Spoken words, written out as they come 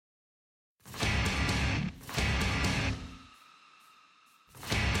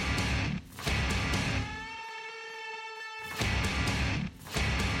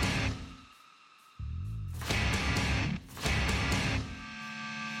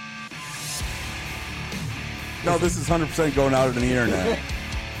No, this is 100% going out on the internet.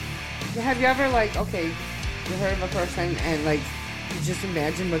 Have you ever, you heard of a person and, you just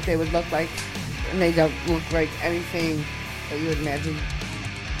imagine what they would look like, and they don't look like anything that you would imagine?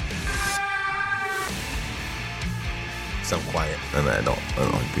 Sound quiet. I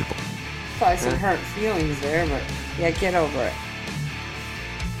don't like people. Probably some hurt feelings there, but yeah, get over it.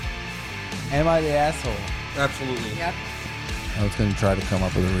 Am I the asshole? Absolutely. Yep. I was going to try to come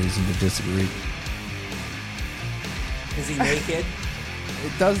up with a reason to disagree. Is he naked?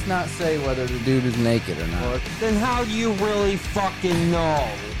 It does not say whether the dude is naked or not. Then how do you really fucking know?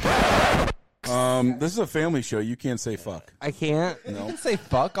 This is a family show. You can't say fuck. I can't. He can say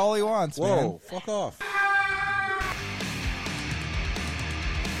fuck all he wants, Whoa, man. fuck off.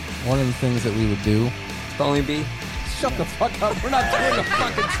 One of the things that we would do... Spelling bee? Shut the fuck up. We're not doing a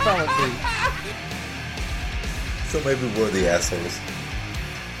fucking spelling bee. So maybe we're the assholes.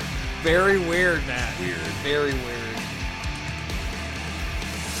 Very weird, Matt. Weird. Very weird.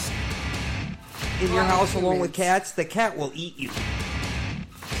 In your house alone with cats, the cat will eat you.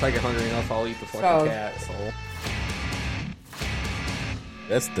 If I get hungry enough, I'll eat the fucking cat. So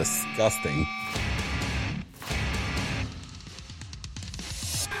That's disgusting.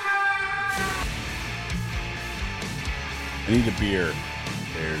 I need a beer.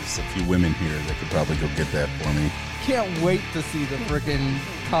 There's a few women here that could probably go get that for me. Can't wait to see the freaking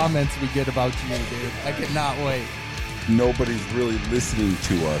comments we get about you, dude. I cannot wait. Nobody's really listening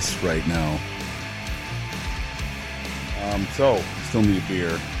to us right now. So, still need a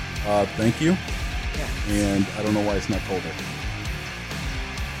beer. Thank you. Yeah. And I don't know why it's not colder.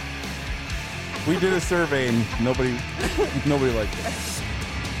 We did a survey and nobody liked it.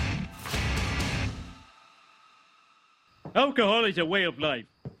 Alcohol is a way of life.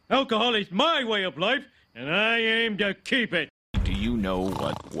 Alcohol is my way of life, and I aim to keep it. Do you know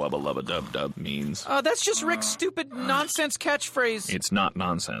what wubba-lubba-dub-dub means? That's just Rick's stupid nonsense catchphrase. It's not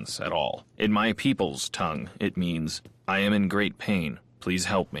nonsense at all. In my people's tongue, it means, I am in great pain. Please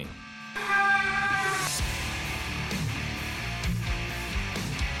help me.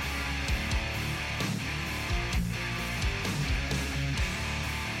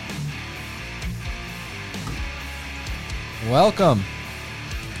 Welcome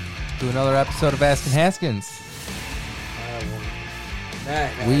to another episode of Askin' Haskins.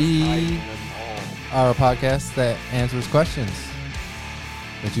 We are a podcast that answers questions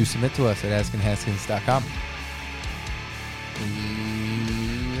that you submit to us at askinhaskins.com.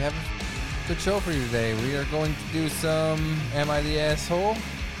 We have a good show for you today. We are going to do some Am I the Asshole?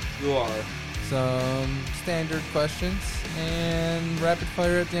 you are. Some standard questions and rapid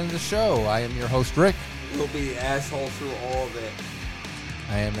fire at the end of the show. I am your host, Rick. You'll be the asshole through all of it.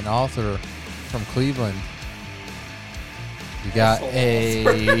 I am an author from Cleveland. We got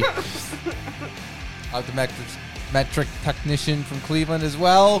a metric technician from Cleveland as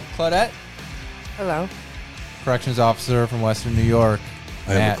well, Claudette. Hello. Corrections officer from Western New York.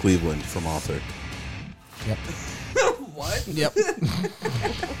 I Matt. am a Cleveland from author. Yep. What? Yep.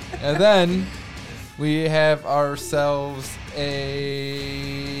 And then we have ourselves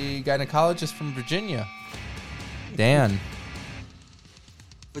a gynecologist from Virginia, Dan.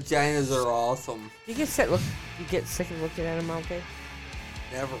 Vaginas are awesome. You get sick of looking at them all day?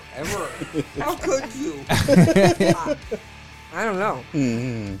 Never, ever. How could you? I don't know.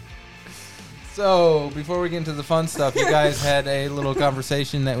 Mm-hmm. So, before we get into the fun stuff, you guys had a little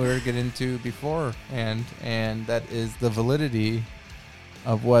conversation that we were getting into before, and that is the validity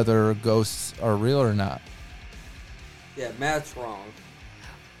of whether ghosts are real or not. Yeah, Matt's wrong.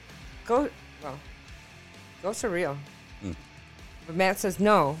 Ghosts are real. But Matt says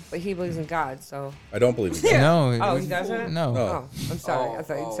no, but he believes in God, so... I don't believe in God. No. Oh, he doesn't? No. Oh, I'm sorry. I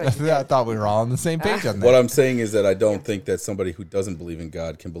thought you said I thought we were all on the same page on that. What I'm saying is that I don't think that somebody who doesn't believe in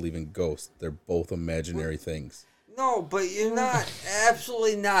God can believe in ghosts. They're both imaginary things. No, but you're not.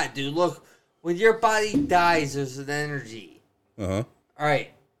 Absolutely not, dude. Look, when your body dies, there's an energy. Uh-huh. All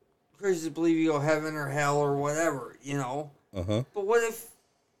right. Christians believe you go heaven or hell or whatever, you know? Uh-huh. But what if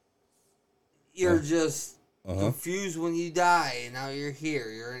you're just confused when you die and now you're here?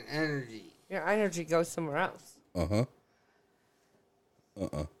 You're an energy. your energy goes somewhere else. Uh-huh.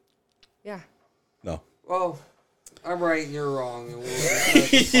 Yeah. No. Well, I'm right and you're wrong. And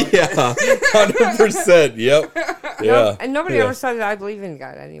Yeah. 100%. Yep. Yeah. And nobody ever said that I believe in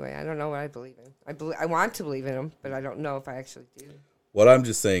God anyway. I don't know what I believe in. I want to believe in him, but I don't know if I actually do. What I'm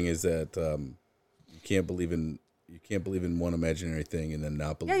just saying is that you can't believe in one imaginary thing and then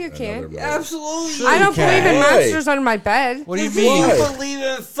not believe in another. can. Absolutely. I don't believe in monsters under my bed. What do you If mean? you believe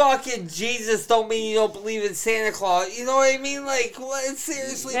in fucking Jesus, don't mean you don't believe in Santa Claus. You know what I mean? Like, what?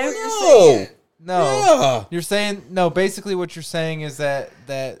 Seriously, what you're saying? No. Yeah. You're saying no. Basically, what you're saying is that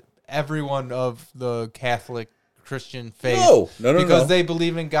everyone of the Catholic Christian faith, No, because they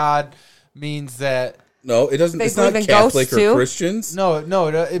believe in God, means that. No, it doesn't. They It's not believe in Catholic ghosts, or too? Christians. No.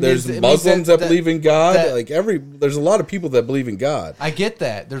 There's Muslims that believe in God. There's a lot of people that believe in God. I get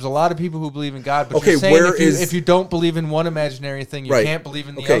that. There's a lot of people who believe in God, but Okay, you're saying where if you don't believe in one imaginary thing, you Right. can't believe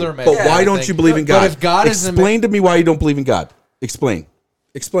in the Okay, other but imaginary why don't thing. you believe in God? But if God is explain to me why you don't believe in God. Explain.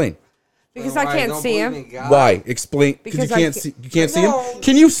 Because I can't see him. Why? Explain. Because Because you I can't can't- see. You can't see him. No.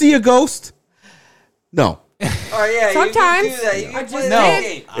 Can you see a ghost? No. Oh yeah, Sometimes. you can do that. You can play No. that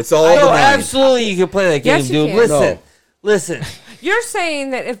game. It's all No, the mind. absolutely, you can play that game, Yes, you dude. can. Listen, No. listen. You're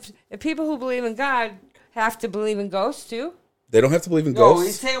saying that if people who believe in God have to believe in ghosts too? They don't have to believe in No, ghosts.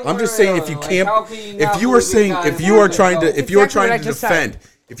 he's saying I'm just one or saying the if you other. can't, Like, how can you not if you are believe in saying, God if and you are believe in trying to, ghosts? if you are Exactly what trying I to just said. defend,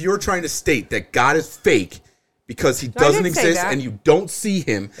 if you are trying to state that God is fake because he I doesn't didn't say exist that. and you don't see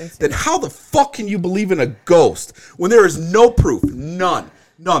him, Didn't say then that. how the fuck can you believe in a ghost when there is no proof? None.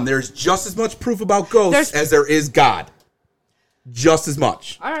 There's just as much proof about ghosts as there is God. Just as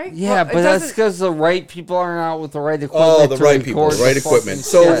much. All right. Yeah, well, it but that's doesn't- because the right people aren't out with the right equipment. Oh, the to right people, record the right the equipment. fucking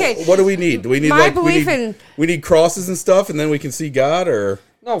So, shit. Okay. what do we need? Do we need My like belief in- we need crosses and stuff, and then we can see God, or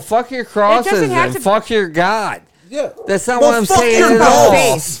No, fuck your crosses doesn't have and to- fuck your God. yeah, That's not Well, what I'm fuck saying your at all.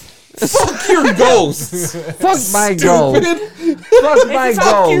 ghosts. Fuck your ghosts. Fuck my ghost. Stupid. Fuck my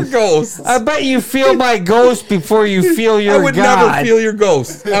Fuck your ghost. ghosts. I bet you feel my ghost before you feel your I would God. never feel your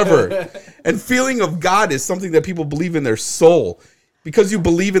ghost ever. And feeling of God is something that people believe in their soul. Because you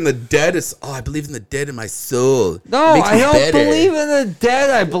believe in the dead, I believe in the dead in my soul. No, It makes I me don't better. believe in the dead.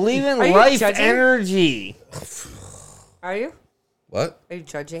 I believe in Are you life judging? energy. Are you? What? Are you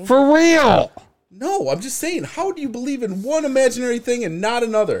judging? For real. No, I'm just saying. How do you believe in one imaginary thing and not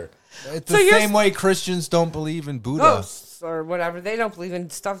another? It's So the you're same way Christians don't believe in Buddha. Ghosts or whatever. They don't believe in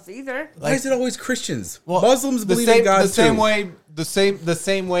stuff either. Why is it always Christians? Well, Muslims the believe same, in God the same too. way the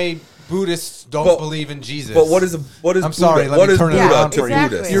same way Buddhists don't But- believe in Jesus. But what is I'm Buddha? sorry, let What me is turn it Buddha around to for you.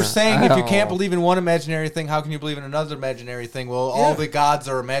 Exactly. Buddhists? You're saying if you can't Oh. believe in one imaginary thing, how can you believe in another imaginary thing? Well, all the gods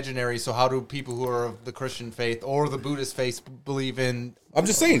are imaginary, so how do people who are of the Christian faith or the Buddhist faith believe in I'm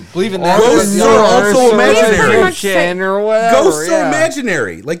just saying. believe in that? Ghosts Yeah. are also imaginary. much saying- or whatever. Ghosts yeah. are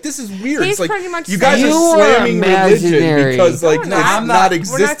imaginary. Like, this is weird. He's It's like pretty much you guys saying- are You are slamming religion imaginary. because like No, it's we're not. not We're not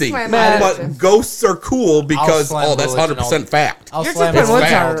existing. slamming But religion. ghosts are cool because slam that's religion 100% fact. I'll You're slam just it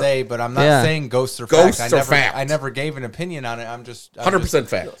putting all words day, but I'm not Yeah. saying ghosts are Ghosts fact. are fact. I never gave an opinion on it. I'm just 100%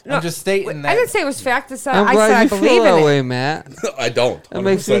 fact. I'm just stating that. I didn't say it was fact. It's, I'm I glad said I you believe feel that in way, it. Matt. I don't. That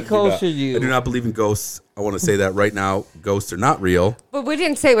makes me 100% do closer not. to you. I do not believe in ghosts. I want to say that right now. Ghosts are not real. But we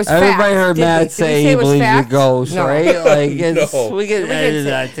didn't say it was fact. Everybody heard did we? Matt Did we say it he was believes in fact? ghosts, No. right? Like, it's, No. we can We didn't edit say-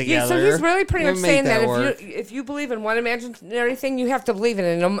 that Yeah, together. so he's really pretty We much make saying that that work. if you believe in one imaginary thing, you have to believe in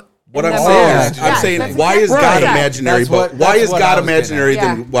it. What in I'm them saying all. is, I'm saying, that's why is exactly God what I said. imaginary? That's But what- why that's is what God I was getting imaginary? at.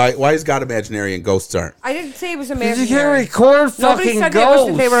 Then why is God imaginary and ghosts aren't? I didn't say it was Because imaginary. you can't record Nobody fucking said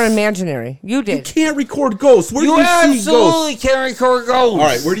ghosts. they were imaginary. You You did. can't record ghosts. Where do You you see absolutely ghosts? can't record ghosts. All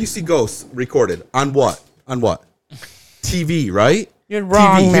right, where do you see ghosts recorded? On what? On what? TV, right? You're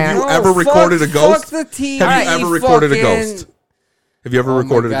wrong, TV. man. Have you ever recorded a ghost? Fuck the TV. Have you ever recorded a ghost? Have you ever Oh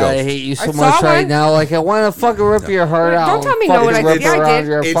recorded my a God, I ghost? hate you so I much saw right one. now. Like, I want to fucking rip your heart Don't out. tell me and no, when fucking I- rip yeah, I around did.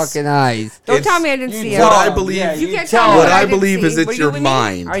 your It's- fucking eyes. Don't It's- tell me I didn't see it. What I believe, Yeah, You you can't tell tell me what what I didn't believe see. is it's Were you your with me?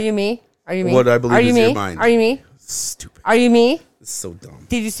 mind. Are you me? Are you me? What I believe Are you is me? your mind. Are you me? Stupid. Are you me? It's so dumb.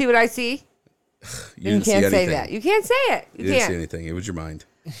 Did you see what I see? You You didn't see can't say anything. that. You can't say it. You You didn't see can't. anything. It was your mind.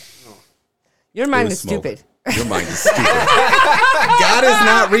 Your It mind was is smoke. stupid. Your mind is stupid. God is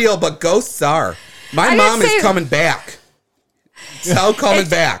not real, but ghosts are. My I mom didn't is say- coming back. Tell coming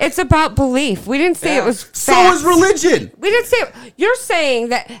back. It's about belief. We didn't say it was So fact. is religion. We didn't say it. You're saying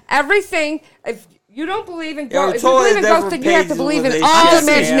that everything. If you don't believe in Yeah, we're ghosts, if you totally believe in ghosts, then different you have to pages believe with in this all shit,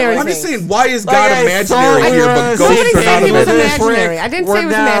 imaginary man. I'm just things. saying, why is Like God I imaginary thought we here, were on but the ghosts same are not Nobody said he was imaginary? imaginary. I didn't say it was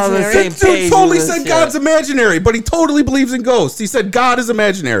We're now on the imaginary. same This dude page totally with this said shit. God's imaginary, but he totally believes in ghosts. He said God is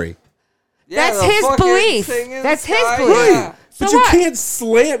imaginary. Yeah, That's the his fucking belief. thing in That's the his sky, belief. yeah. So But you what? can't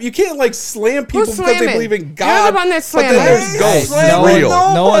slam. You can't like slam people Who's because they slamming? believe in You're God. the one that's but then slamming. there's Hey, ghosts. slam real.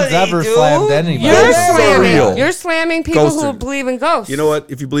 No one's Nobody, ever dude. slammed anybody. You're Ghosts are slamming. real. You're slamming people Ghosts who are- believe in ghosts. You know what?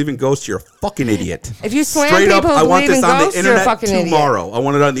 If you believe in ghosts, you're a fucking idiot. If you slam Straight up, people who I want believe this in on ghosts, the you're a internet fucking idiot. tomorrow. I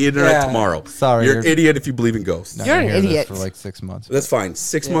want it on the internet Yeah. tomorrow. Sorry, you're an you're- idiot if you believe in ghosts. Not You're gonna an hear this idiot. for like 6 months. That's fine.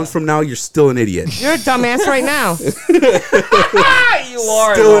 6 months from now, you're still an idiot. You're a dumbass right now. You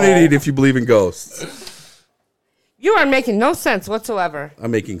are Still an though. idiot if you believe in ghosts. You are making no sense whatsoever.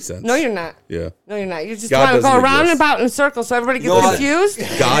 I'm making sense. No, you're not. Yeah. No, you're not. You just God want to go doesn't around and exist. about in a circle so everybody gets No, confused.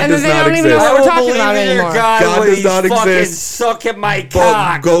 God and does then they not don't even know exist. what we're I talking will about believe in your anymore. God, God when does he's not fucking exist. sucking my But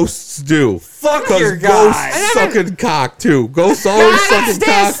cock. ghosts do. Fuck 'Cause your ghosts God. sucking cock too. Ghosts always God sucking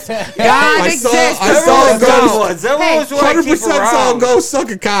exists. cock. God I exists. saw a Everyone's ghost. got ones. Everyone's Hey, want to keep 100% saw a around. ghost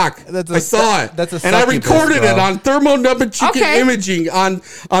sucking cock. That's a- I saw it. that's a and I succubus, recorded it bro. on thermonumbing chicken Okay. imaging on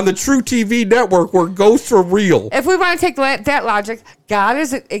the True TV network where ghosts are real. If we want to take that logic, God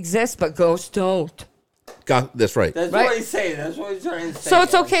exists, but ghosts don't. God, that's right. That's Right. what he's saying. That's what he's trying to say. So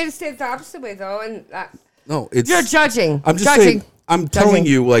it's okay to stay the opposite way, though. And No, it's you're judging. I'm just judging. saying. I'm telling Judging.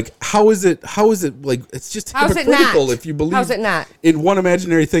 you, like, how is it like it's just How's it hypocritical not? if you believe How's it not? in one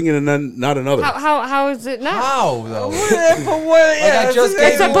imaginary thing and then not another. How is it not? How though? I just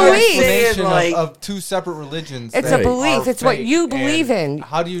It's gave a you belief. an explanation Like, of two separate religions. It's that a belief. are It's what fake. you believe And in.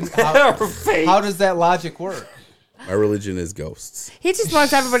 How do you? Are fake. How does that logic work? My religion is ghosts. He just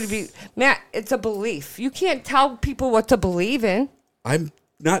wants everybody to be Matt. It's a belief. You can't tell people what to believe in. I'm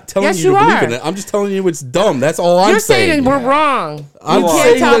not telling Yes, you to you believe are. in it. I'm just telling you it's dumb. That's all I'm You're saying. saying we're wrong. I'm You can't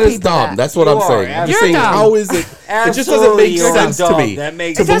saying tell that it's people dumb. that. That's what You I'm are. saying. I'm just You're saying, dumb. how is it? It just doesn't Absolutely, make you're sense to dumb. me That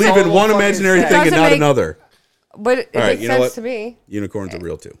makes to believe in total one fucking imaginary sense. thing and Doesn't not make- another. But it All right, makes you know sense what? to me. Unicorns are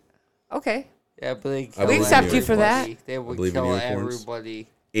real too. Okay. Yeah, but they I believe accept in you for that. everybody. They would believe in kill unicorns. everybody.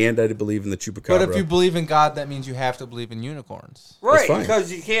 And I believe in the chupacabra. But if you believe in God, that means you have to believe in unicorns. Right, fine.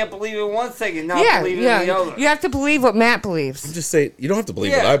 because you can't believe in one thing and not Yeah, believe in the yeah. other. You have to believe what Matt I'm believes. just saying, you don't have to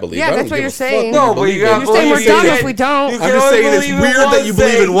believe Yeah. what I believe. Yeah, I don't that's what give you're a fuck saying. what No, you but believe you got in. You're saying we're dumb if we don't. You I'm can just only saying it's believe in weird one that you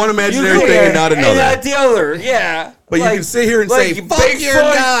believe in thing. one imaginary You thing and can- not another. And not the other, yeah. But you can sit here and say, like fuck your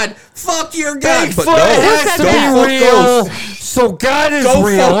Bigfoot- God, fuck your God. Bigfoot But no, has to don't be fuck real. ghosts. So God is Go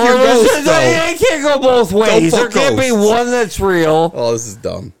real. fuck your ghost, though. It can't go both ways. There fuck can't be ghosts. one that's real. Oh, this is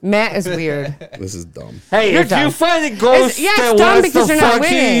dumb. Matt is weird. This is dumb. Hey, You're if dumb. you find a ghost Yeah, it's that dumb wants because to you're not fuck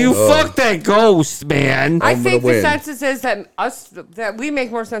you, winning. you fuck that ghost, man. I I'm think gonna the win. census is that we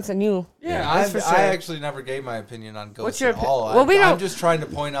make more sense than you. Yeah, That's for sure. I actually never gave my opinion on ghosts What's your at all. well, we I'm don't- just trying to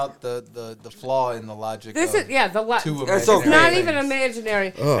point out the flaw in the logic. This of is the two That's imaginary okay. not things. even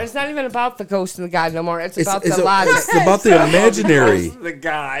imaginary. Ugh. It's not even about the ghost and the God no more. It's about it's the logic. it's about the imaginary. The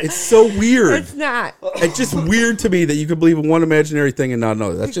God. It's so weird. It's not. It's just weird to me that you can believe in one imaginary thing and not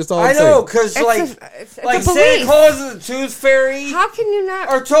another. That's just all I I'm know, saying. because It's a like Santa belief. Claus and the Tooth Fairy How can you not?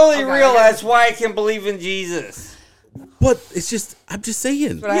 are totally Okay, real. okay. That's why I can believe in Jesus. But it's just, I'm just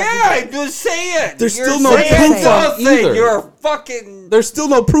saying. But I Yeah, have I'm just saying. There's You're still no saying proof on nothing. either. You're fucking There's still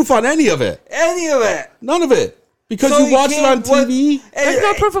no proof on any of it. any of it. None of it. Because So you watch it on can't- TV. There's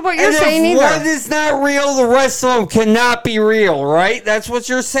no proof of what you're and saying if either. one is not real, the rest of them cannot be real, right? That's what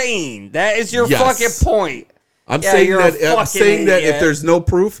you're saying. That is your Yes. fucking point. I'm Yeah, saying you're a that I'm fucking saying that if idiot. there's no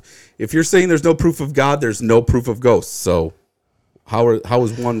proof, if you're saying there's no proof of God, there's no proof of ghosts. So how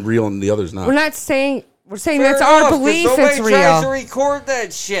is one real and the other's not? We're not saying. We're saying Fair that's our enough, 'cause belief. nobody It's tries to real. record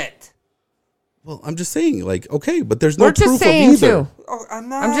that shit. Well, I'm just saying, like, okay, but there's no We're proof just saying of either. too. Oh,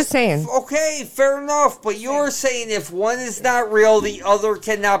 I'm just saying. Okay, fair enough. But you're saying if one is not real, the other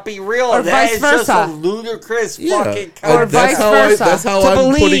cannot be real. Or And that vice is just versa. a ludicrous Yeah, fucking Or concept. vice versa. That's how To I'm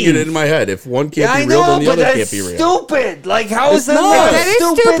putting believe. it in my head. If one can't Yeah, I be real, know, then the but other that's can't be real. stupid. Like, how It's is that not. not That is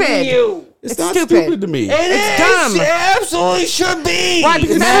stupid stupid. to you? It's It's not stupid. stupid to me. It It's is. dumb. It absolutely should be. Why?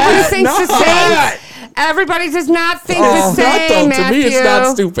 Because It's everybody not. thinks the Not. same. Everybody does not think It's the not, same. though. Matthew. To me, it's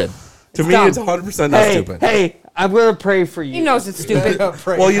not stupid. To me, dumb. it's 100% not Hey, stupid. hey, I'm gonna pray for you. He knows it's stupid.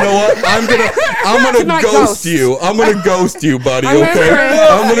 Well, you know what? I'm gonna my ghost ghost. you. I'm gonna ghost you, buddy. I'm gonna Okay, pray.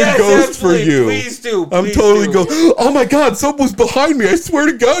 I'm gonna Yes, ghost for absolutely. you. Please do. I'm Please totally do. go. Oh my God! Someone's behind me. I swear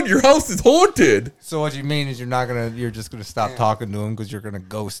to God, your house is haunted. So what you mean is you're just gonna stop talking to him because you're gonna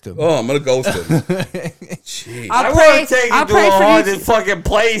ghost him. Oh, I'm gonna ghost him. Jeez. I I'll want pray. to take you I'll to pray a for you. haunted fucking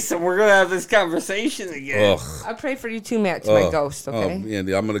place, and we're gonna have this conversation again. Ugh. I pray for you too, Matt. To my ghost. Okay. Oh,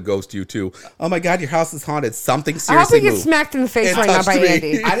 yeah, I'm gonna ghost you too. Oh my God, your house is haunted. Something I hope seriously he gets moved. smacked in the face It right now by touched me.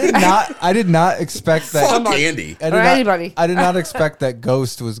 Andy. I did not expect that. Fuck Andy. I did Or not, anybody. I did not expect that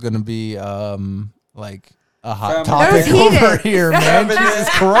ghost was gonna be like a hot That was topic heated. over here, man. Jesus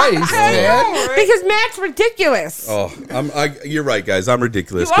Christ, man. Because Matt's ridiculous. Oh, you're right, guys. I'm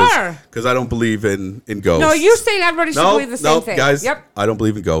ridiculous. You are. Because I don't believe in ghosts. No, you're saying everybody should believe the same thing. guys. Yep. I don't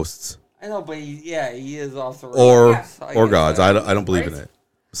believe in ghosts I know, but he is off the rails. or Yes, I or get gods. that. I don't believe in it.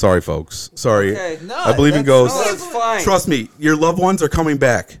 Sorry, folks. Sorry. Okay. No, I believe in that's- ghosts. No, it's fine. Trust me, your loved ones are coming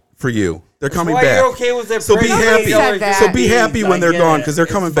back for you. They're coming Why back. you're okay with their So be pregnancy, happy. Nobody said that. So be happy when I they're get gone it. because they're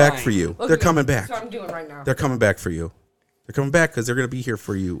It's coming back fine. for you. Look They're at me. coming back. That's what I'm doing right now. They're coming back for you. They're coming back because they're going to be here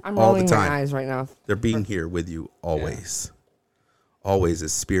for you I'm all the rolling my time. eyes right now. They're being here with you always. Always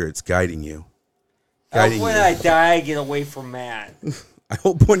as spirits guiding you. I hope Guiding when you. I die, I get away from Matt. I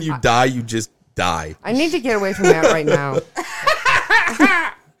hope when you die, you just die. I need to get away from that right now.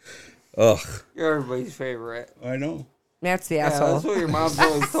 Ugh. You're everybody's favorite. I know. Matt's the Yeah, asshole. that's what your mom's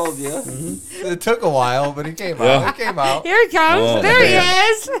always told you. It took a while, but he came out. He came out. Here he comes. Oh, there man.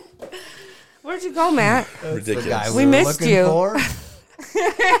 he is. Where'd you go, Matt? Ridiculous. The guy We were missed looking you. for.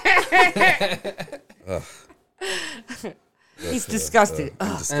 He's disgusted.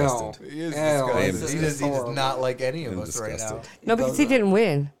 I'm Ugh. disgusted. He is Yeah, disgusted. it's He just does horrible. not like any of I'm us right now. disgusted. No, because he didn't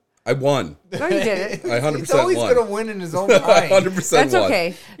win. I won. No, you didn't. I 100% He's always won. going to win in his own I mind. 100% That's won.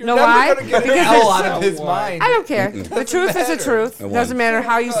 okay. You're know never why? gonna get Because an L it's- out of his mind. I don't care. The truth is the truth. I won. Doesn't matter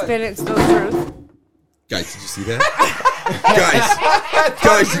how you spin it, it's still the truth. Guys, did you see that?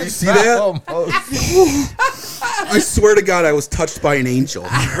 Guys, did you see that? Almost. I swear to God, I was touched by an angel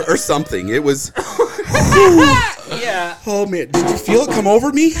or something. It was. Yeah. Oh man, did you feel it come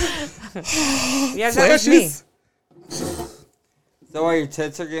over me? Yeah, that was me. Flashes. Is that why your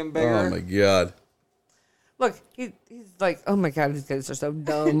tits are getting bigger? Oh my God. Look, he's like, oh my God, these guys are so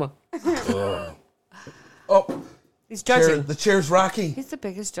dumb. Oh, He's judging. the chair's rocking. He's the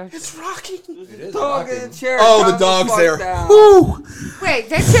biggest judge. It's rocking. It is Dog in rocking. the chair. Oh, calm the dog's fuck there. down. Woo! Wait,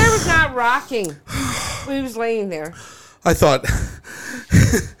 that chair was not rocking when he was laying there. I thought,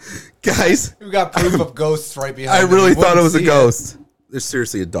 guys, We got proof of ghosts right behind I him. really You thought it wouldn't was a see ghost. There's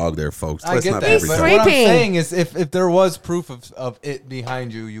seriously a dog there, folks. I Let's get not that, be He's but every what I'm sleeping. saying is, if there was proof of it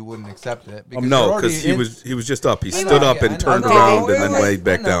behind you, you wouldn't accept it. Because No, you're already because in- he was just up. He I know, stood up yeah, and I know. turned No, around it and then was- laid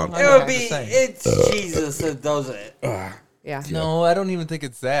back I know. down. I It know, would I'm be. just saying. It's Jesus that does it. Yeah. No, I don't even think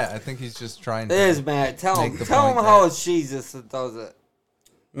it's that. I think he's just trying It to. is, Matt. Tell Make him. the Tell him point how that- it's Jesus that does it.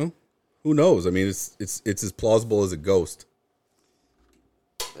 Well, who knows? I mean, it's as plausible as a ghost.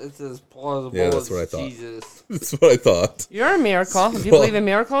 It's as plausible Yeah, that's as what I thought. Jesus. That's what I thought. You're a miracle. Do you Well- believe in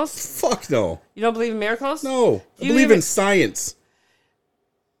miracles? Fuck no. You don't believe in miracles? No. I You believe even- in science.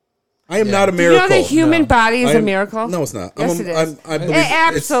 I am Yeah. not a Do you miracle. know the human body is I a am- miracle? No, it's not. Yes, it is. I believe It it's-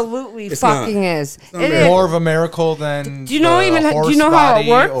 absolutely it's not. fucking is. not It a is. More of a miracle than Do you know the even- do you horse know how it body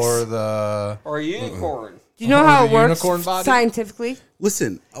works? or the Or a unicorn. Do you know Or how the it works unicorn body? scientifically?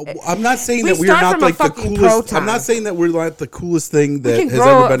 Listen, I'm not saying We that we are start not from a like the fucking coolest. proton. I'm not saying that we're like the coolest thing that can has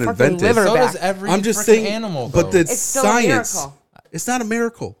grow ever a been fucking invented. liver so back. does every I'm just frickin' saying, animal. Though. but it's It's still a science. miracle. It's not a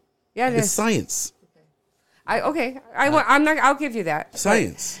miracle. Yeah, it It's is. science. I'll give you that.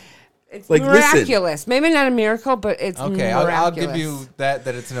 Science. It's Like, listen. miraculous. Maybe not a miracle, but it's Okay, miraculous. I'll give you that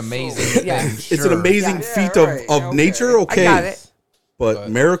it's an amazing Yeah. thing. It's an sure. amazing Yeah. feat Yeah, of, right. of Okay. nature. Okay, I got it. but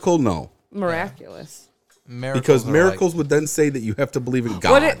miracle, no, Miraculous. Miracles because are miracles like, would then say that you have to believe in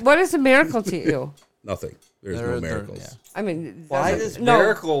God. What is a miracle to you? Nothing. There's they're- no they're- miracles. yeah. I mean, Why doesn't- does no.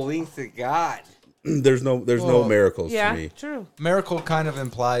 miracle link to God? There's no Well, miracles Yeah, to me. true. Miracle kind of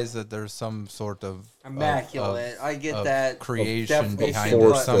implies that there's some sort of Immaculate. I get of that. creation definition, behind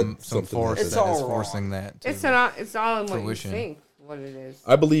force it, some that something force It's that all is wrong. forcing that. To, It's all in what fruition. you think. What it is.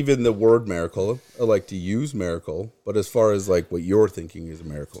 I believe in the word miracle. I like to use miracle, but as far as like what you're thinking is a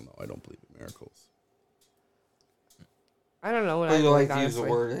miracle, no, I don't believe in miracles. I don't know what But I you believe, like to use the honestly.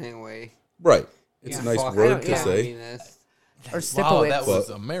 word anyway. Right. It's Yeah. a nice Fuck, word I don't- to yeah. say. Communist. Or wow, Stipowitz. that was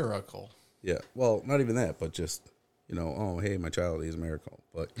a miracle. Yeah. Well, not even that, but just, oh, hey, my child is a miracle.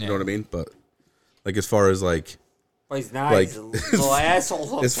 But you know Yeah. what I mean? But like as far as like But he's not. Like- He's a little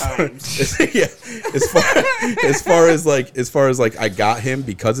asshole as far, sometimes. yeah, as far as like I got him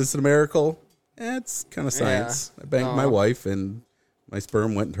because it's a miracle, it's kind of science. I banged my wife and my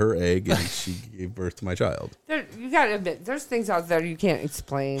sperm went in her egg and she gave birth to my child. You got to admit, there's things out there you can't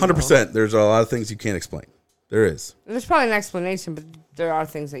explain. 100%. There's a lot of things you can't explain. There is. There's probably an explanation, but there are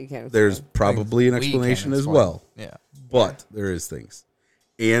things that you can't explain. There's probably an We can't explanation as explain. well. Yeah. But there is things.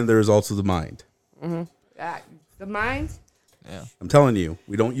 And there's also the mind. The mind, Yeah. I'm telling you,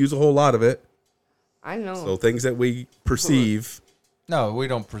 we don't use a whole lot of it. I know. So things that we perceive. No, we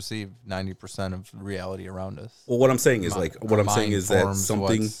don't perceive 90% of reality around us. Well, what I'm saying is Mi- like our what I'm saying mind is that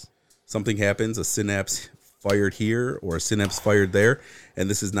forms something happens, a synapse fired here or a synapse fired there, and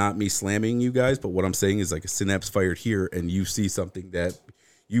this is not me slamming you guys, but what I'm saying is like a synapse fired here and you see something that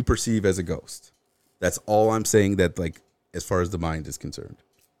you perceive as a ghost. That's all I'm saying, that like as far as the mind is concerned.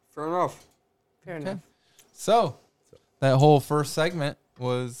 Fair enough. Fair enough. So, that whole first segment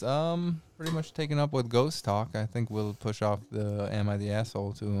was pretty much taken up with ghost talk. I think we'll push off the Am I the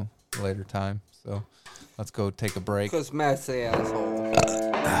Asshole to a later time. So, let's go take a break. Because Matt's the asshole.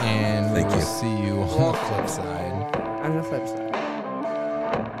 And Thank we'll you. see you on the flip side. On the flip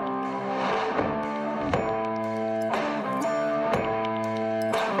side.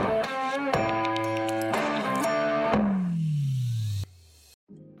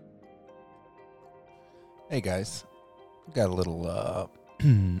 Hey guys, got a little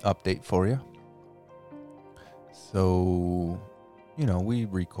update for you. So, we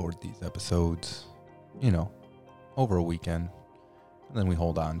record these episodes, over a weekend. And then we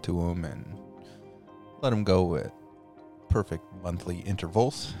hold on to them and let them go at perfect monthly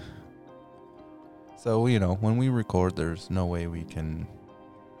intervals. So, when we record, there's no way we can,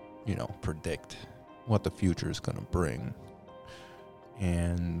 predict what the future is going to bring.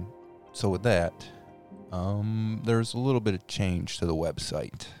 And so with that, there's a little bit of change to the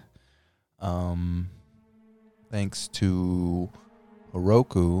website. Thanks to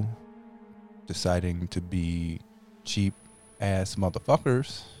Heroku deciding to be cheap ass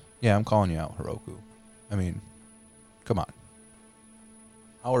motherfuckers. Yeah, I'm calling you out, Heroku. I mean, come on.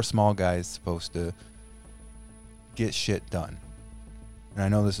 How are small guys supposed to get shit done? And I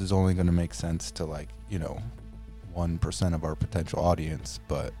know this is only going to make sense to 1% of our potential audience,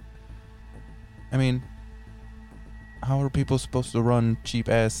 but I mean, how are people supposed to run cheap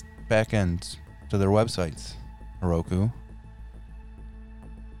ass backends to their websites? Heroku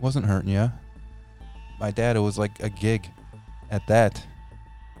wasn't hurting you. My dad, it was like a gig at that,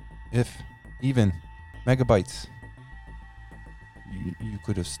 if even megabytes. You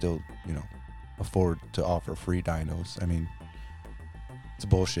could have still, afford to offer free dynos. I mean, it's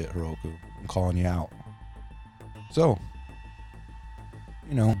bullshit, Heroku. I'm calling you out. So,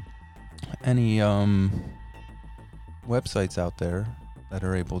 any websites out there that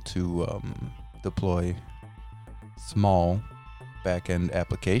are able to deploy small back-end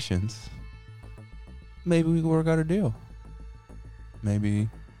applications, maybe we work out a deal. Maybe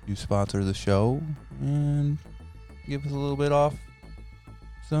you sponsor the show and give us a little bit off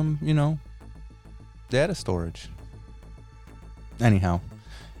some, data storage. Anyhow,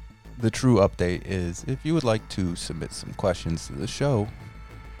 the true update is if you would like to submit some questions to the show,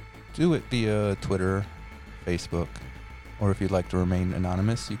 do it via Twitter, Facebook, or if you'd like to remain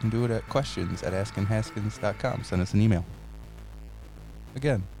anonymous, you can do it at questions@askinhaskins.com. Send us an email.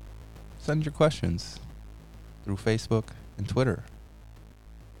 Again, send your questions through Facebook and Twitter,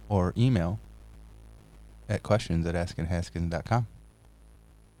 or email at questions@askinhaskins.com.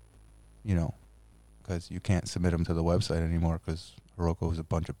 Because you can't submit them to the website anymore because Heroku is a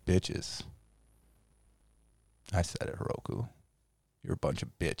bunch of bitches. I said it, Heroku. You're a bunch of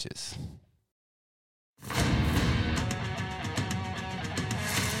bitches.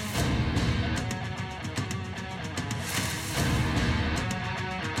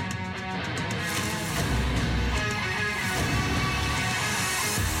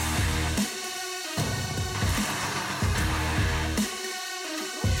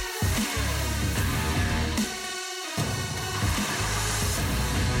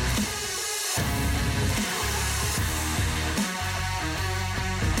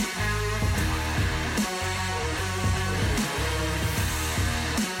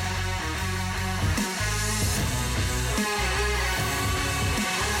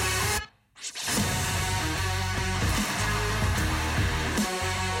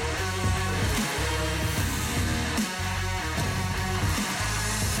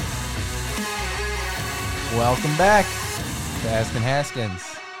 Welcome back to Askin'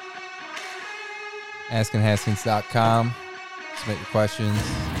 Haskins. AskinHaskins.com. Submit your questions.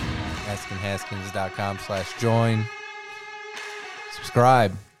 AskinHaskins.com/join.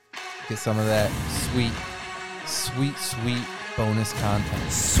 Subscribe. Get some of that sweet bonus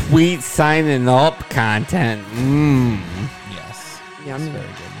content. Sweet signing up content. Yes. Yummy. It's very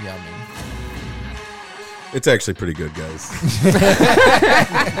good. Yummy. It's actually pretty good, guys.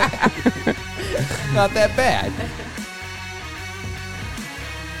 Not that bad.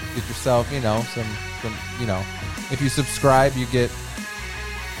 Get yourself, some, if you subscribe, you get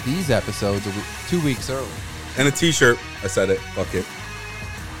these episodes 2 weeks early. And a t-shirt. I said it. Fuck it.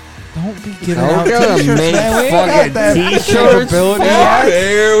 Don't be giving out gonna t-shirts, make man. We ain't fucking got that t-shirts. capability Fuck. yet.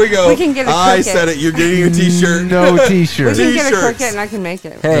 There we go. We can get a I cricket. said it. You're getting a t-shirt. No We t-shirts. can get a T-shirts. cricket and I can make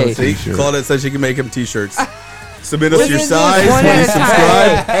it. Hey, See, t-shirt. Claudette says she can make him t-shirts. Submit us We your can do size one when at you a time.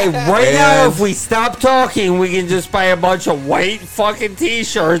 subscribe. hey, right now, And- if we stop talking, we can just buy a bunch of white fucking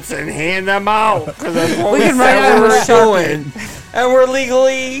t-shirts and hand them out. Because that's what We we can write said on we our were doing. And we're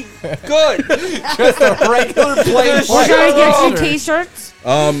legally good. Just a regular plain Just We're shut going to get you up. t-shirts,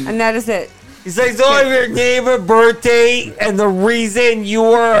 and that is it. He's like, don't have your name and birthday and the reason you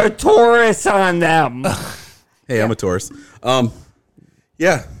were a Taurus on them. Hey, I'm a Taurus.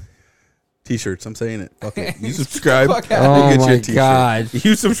 Yeah. T-shirts. I'm saying it. Okay. You subscribe. Fuck we'll out. get Oh you a my t-shirt. God.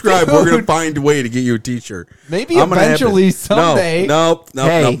 You subscribe. We're gonna Dude. find a way to get you a t-shirt. Maybe I'm gonna have eventually, to- someday. No.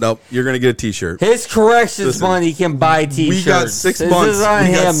 Hey. You're gonna get a t-shirt. His corrections Listen, money can buy t-shirts. We got 6 This months. is on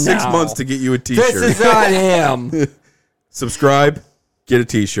We got him 6 now. months to get you a t-shirt. This is on him. Subscribe. get a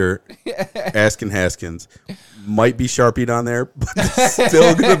T-shirt. Asking Haskins might be Sharpied on there, but it's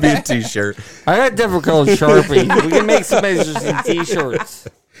still gonna be a T-shirt. I got different colored Sharpie. We can make some interesting T-shirts.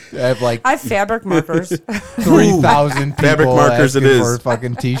 I have fabric markers. 3,000 people Fabric markers it asking is. for a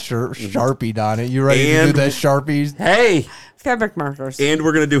fucking T-shirt Sharpied on it. You ready to do the Sharpies? Hey. Fabric markers. And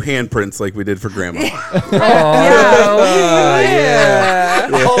we're gonna do handprints like we did for Grandma. Yeah.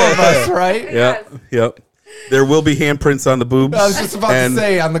 All of us, right? Yep. There will be handprints on the boobs. I was just about and to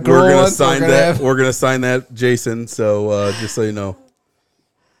say, on the girl we're gonna ones, sign we're gonna that. have- We're gonna sign that, Jason. So just so you know,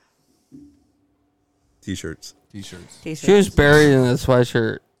 T-shirts. T-shirts. She was buried in a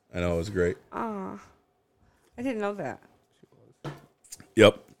sweatshirt. I know, it was great. Oh, I didn't know that.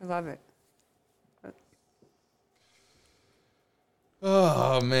 Yep. I love it.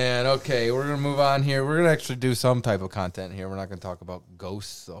 Oh man, okay, we're gonna move on here. We're gonna actually do some type of content here. We're not gonna talk about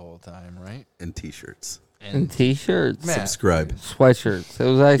ghosts the whole time, right? And T-shirts. And T-shirts. Matt. Subscribe. Sweatshirts. It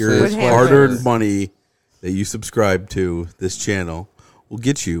was actually Your a sweatshirt. hard-earned money that you subscribe to this channel will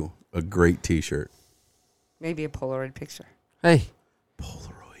get you a great T-shirt. Maybe a Polaroid picture. Hey.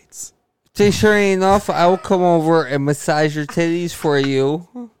 Polaroids. T-shirt ain't enough. I will come over and massage your titties for you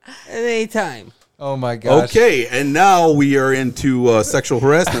at any time. Oh my gosh. Okay, and now we are into a sexual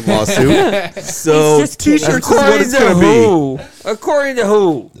harassment lawsuit. So T-shirts is what it's going to who? According to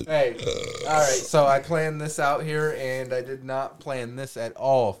who? Hey, all right. So I planned this out here, and I did not plan this at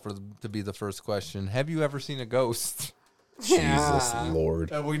all to be the first question. Have you ever seen a ghost? Jesus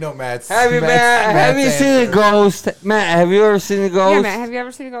Lord. We know Matt's. Have you, Matt? Have you seen a ghost? Matt, have you ever seen a ghost? Yeah, Matt, have you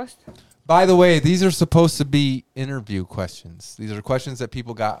ever seen a ghost? By the way, these are supposed to be interview questions. These are questions that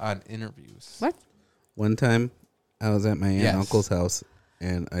people got on interviews. What? One time, I was at my aunt and uncle's house,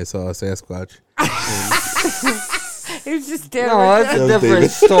 and I saw a Sasquatch. It was just David. No, that's a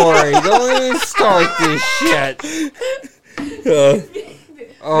different story. Don't even start this shit. Maybe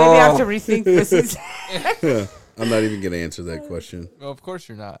I have to rethink this. I'm not even going to answer that question. Well, of course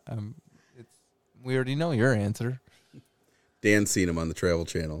you're not. We already know your answer. Dan's seen him on the Travel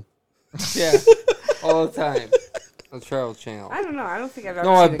Channel. Yeah, all the time. On Travel Channel. I don't know. I don't think I've ever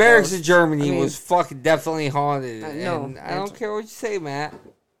No, seen at a Barracks ghost. in Germany I mean, was fucking definitely haunted. no, and I don't care what you say, Matt.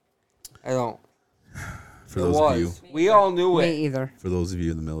 I don't. For It those was. of you, We all knew me it. either. for those of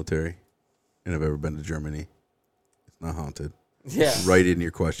you in the military, and have ever been to Germany, it's not haunted. Yeah. Write in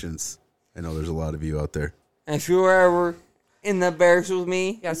your questions. I know there's a lot of you out there. And if you were ever in the barracks with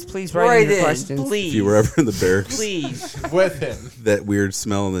me, Yes, please write in your questions. please. If you were ever in the barracks, Please. With him. that weird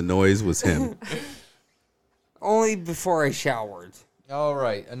smell and the noise was him. Only before I showered. All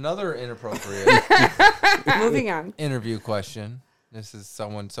right, another inappropriate Moving on. interview question. This is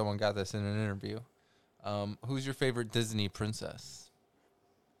someone got this in an interview. Who's your favorite Disney princess?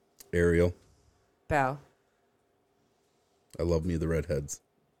 Ariel. Belle. I love me the redheads.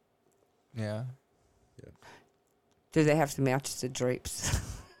 Yeah. Do they have to match the drapes?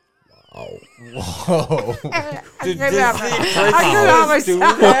 Oh. Whoa. I Did couldn't Disney help it. princesses I couldn't help do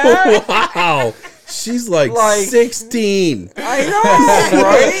myself. that? Wow. She's like Like- 16. I know,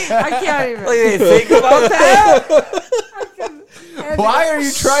 right? I can't even. Like, they think about that? Why are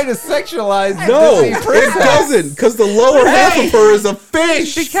you trying to sexualize No, Disney it princess? doesn't, because the lower half of her is a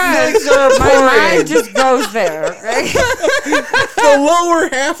fish. Because are my mind boring. just goes there. Right? The lower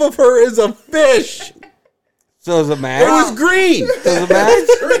half of her is a fish. So does it It match? was green. Does it match?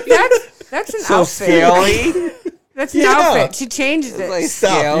 That's an So outfit. scaly? That's an Yeah. outfit. She changes it. Like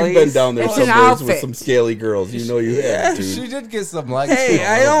Stop. scaly? You've been down there It's an some days with outfit. some scaly girls. You know you have, dude. She did get some legs. Hey, too, a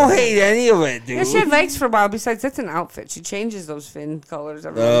I little don't bit. hate any of it, dude. Yeah, she had legs for a while. Besides, that's an outfit. She changes those fin colors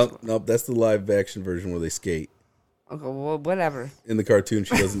every once in a while. Nope, that's the live action version where they skate. Okay, well, whatever. In the cartoon,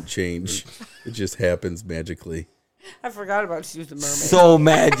 she doesn't change. It just happens magically. I forgot about she was a mermaid. So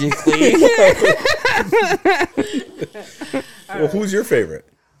magically. Well, who's your favorite?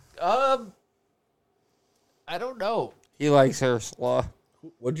 I don't know. He likes Ursula.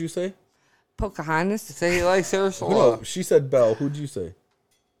 What'd you say? Pocahontas. Say he likes Ursula. No, she said Belle. Who'd you say?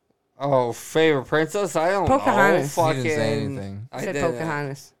 Oh, favorite princess? I don't Pocahontas. know. He didn't say Fucking anything. I I said didn't.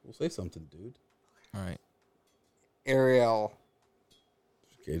 Pocahontas. Well, say something, dude. All right. Ariel.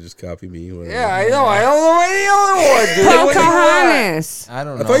 Okay, just copy me. Whatever. Yeah, I know. I don't know any other one, dude. What do you want? Pocahontas. I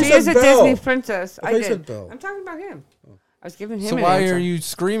don't I know. thought you She said is a Belle. Disney princess. I I thought you did. said Belle. I'm talking about him. I was giving him So an why answer. are you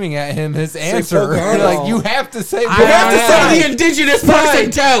screaming at him his answer? Pocahontas. You're like, you have to say. You have to say the indigenous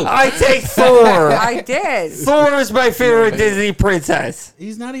person, too. I take Thor. I did. Thor is my favorite Disney princess.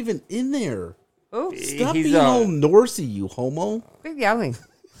 He's not even in there. Oh, Stop He's being all Norsey, you homo. quit yelling.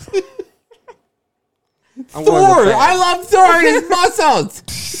 I'm going to bed. love Thor and his muscles.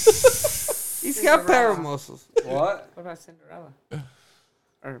 He's got power muscles. What? What about Cinderella?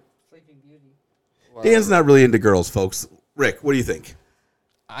 or Sleeping Beauty. Dan's not really into girls, folks. Rick, what do you think?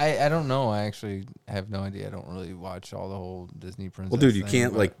 I don't know. I actually have no idea. I don't really watch all the whole Disney princess. Well, dude, you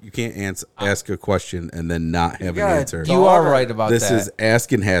thing, can't ask a question and then not have an answer. You are right about this. that. This is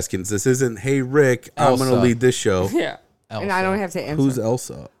asking Haskins. This isn't, hey Rick, I'm Elsa. going to lead this show. Yeah. Elsa. And I don't have to answer. Who's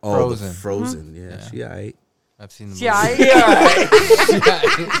Elsa? Oh, Frozen. Frozen. Yeah, she aight. I've seen the movie. Yeah,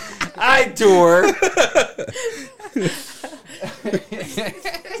 I do her.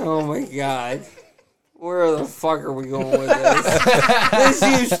 Oh my god. Where the fuck are we going with this?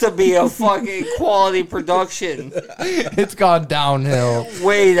 This used to be a fucking quality production. It's gone downhill.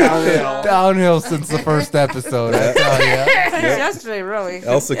 Way downhill. Downhill since the first episode, I tell you. Yesterday, really.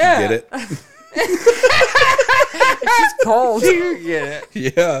 Elsa can get it. She's cold. You get it.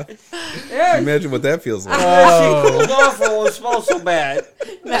 Yeah. Yeah. Imagine what that feels like. She cooled off and won't smell so bad.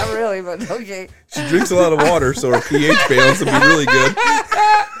 Not really, but okay. She drinks a lot of water, so her pH balance will be really good.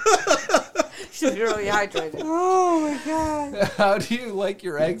 She's really hydrated. Oh my god. How do you like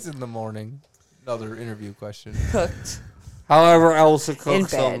your eggs in the morning? Another interview question. Cooked. However, Elsa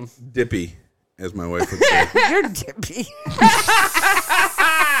cooks In bed. them. Dippy, as my wife would say. You're dippy.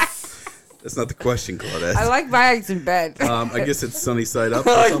 That's not the question, Claudette. I like my eggs in bed. I guess it's sunny side up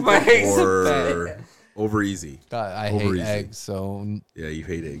I or like something, my eggs in or bed. over easy. God, I Over hate easy. eggs, so Yeah, you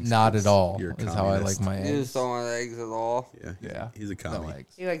hate eggs. not at all You're a is how I like communist. my You eggs. just don't want eggs at all. Yeah, he's a No commie.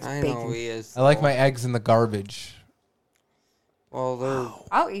 eggs. He likes I bacon. know he is. I like my eggs in the garbage. Well, they're...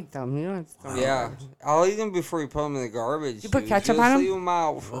 I'll eat them. You don't have to throw them in the Yeah. garbage. I'll eat them before you put them in the garbage. You put dude. ketchup Just on 'em? leave them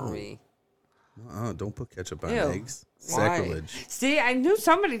out for me. Don't put ketchup on Ew. eggs. Why? Sacrilege. See, I knew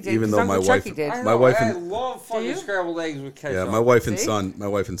somebody did. Even 'cause though my Uncle wife- Chucky did. I My know, wife I and- love fucking you? scrambled eggs with ketchup. Yeah, my wife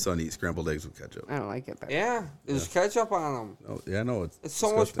and son eat scrambled eggs with ketchup. I don't like it. But Yeah, there's ketchup on them. Oh, yeah, no, It's so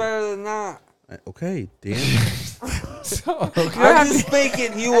much disgusting. better than not. Okay, Dan. I'm just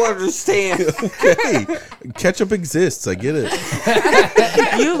making you understand. Okay, ketchup exists. I get it.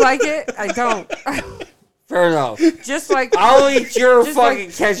 you like it? I don't. Fair enough. Just like I'll eat your Just fucking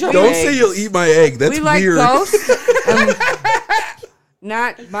like- ketchup. Don't and say eggs. you'll eat my egg. That's we like weird. ghosts,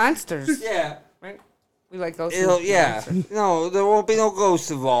 not monsters. Yeah. Right? We like ghosts. It'll, and yeah. monsters. No, there won't be no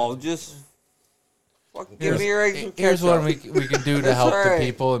ghosts involved. Just fucking give me your eggs with Here's ketchup. what we can do to That's help right. the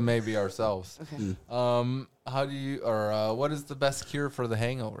people and maybe ourselves. Okay. How do you or what is the best cure for the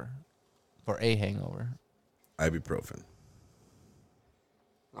hangover? For a hangover? Ibuprofen.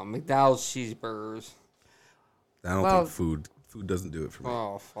 McDonald's cheeseburgers. I don't Well- think food doesn't do it for me.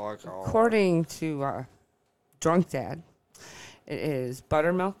 Oh, fuck off. According to Drunk Dad, it is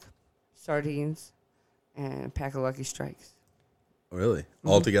buttermilk, sardines, and a pack of Lucky Strikes. Really?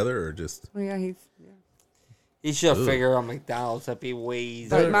 All together or just? Oh yeah, You should have figured out McDonald's. That'd be way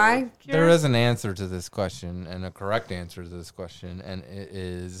easier. But my There is an answer to this question and a correct answer to this question, and it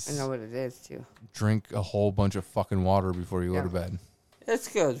is I know what it is too. drink a whole bunch of fucking water before you Yeah. go to bed. It's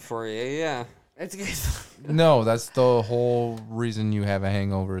good for you, yeah. It's good. No, that's the whole reason you have a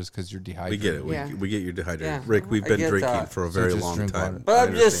hangover is because you're We dehydrated. get it. Yeah. We get you're dehydrated. Yeah, Rick, we've I been get drinking that. for a So very just long drink time. water. But I I'm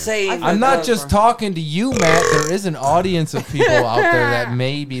just understand. saying. I'm that not just talking to you, Matt. There is an audience of people out there that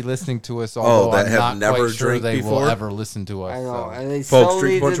may be listening to us, although that I'm have not never quite sure drank they will before? ever listen to us. I know. so. And they Folks, still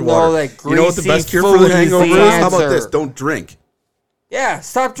drink a need bunch to of know water. that You know what the greasy best cure for the food is hangover is? How about answer. this? Don't drink. Yeah,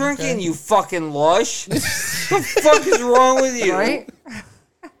 stop drinking, you fucking lush. What the fuck is wrong with you? Right?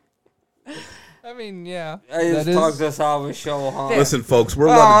 I mean, yeah. I just that talked is- us out of a show, huh? Listen, folks, we're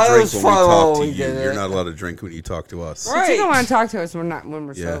Oh, allowed to that was drink when we fun talk while to we you. did You're it. not allowed to drink when you talk to us. But Right. you don't want to talk to us when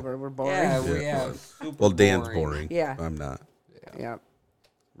we're Yeah. sober. We're boring. Yeah, Yeah, we have. well, Super Well, Dan's boring. Yeah. I'm not. Yep.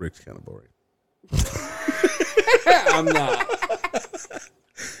 Rick's kind of boring. I'm not.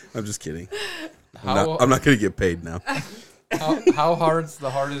 I'm just kidding. How, I'm not going to get paid now. how hard's the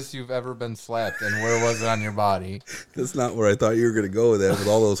hardest you've ever been slapped, and where was it on your body? That's not where I thought you were going to go with that, with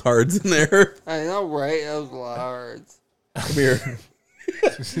all those hards in there. I know, right? That was a lot of words. Come here.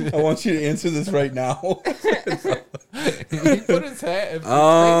 I want you to answer this right now. He put his face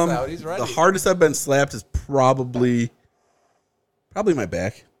out. He's ready. The hardest I've been slapped is probably my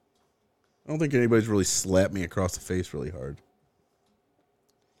back. I don't think anybody's really slapped me across the face really hard.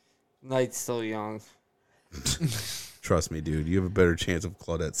 Night's still young. Trust me, dude. You have a better chance of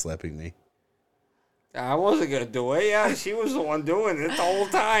Claudette slapping me. I wasn't going to do it. Yeah, she was the one doing it the whole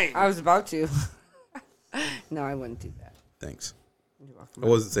time. I was about to. No, I wouldn't do that. Thanks. You're welcome. I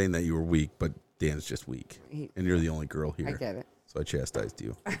wasn't saying that you were weak, but Dan's just weak. He- And you're the only girl here. I get it. So I chastised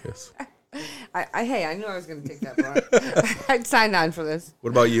you, I guess. Hey, I knew I was going to take that brunt. I'd sign on for this. What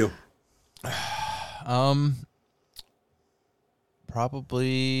about you?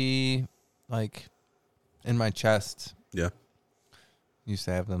 Probably like in my chest. Yeah. Used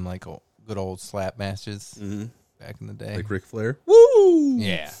to have them like good old slap matches back in the day. Like Ric Flair. Woo!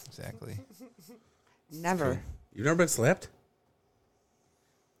 Yeah, exactly. Never. You've never been slapped?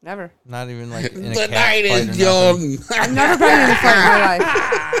 Never. Not even like in a The cat night fight is or nothing. young. I've never been in a fight in my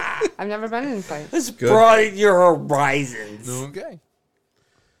life. I've never been in a fight. Let's broaden your horizons. Okay.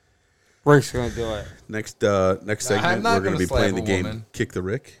 Rick's gonna do it. Next segment, not we're going to gonna be playing the slap a game woman. Kick the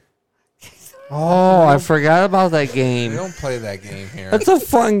Rick. Oh, I forgot about that We game. don't play that game here. That's a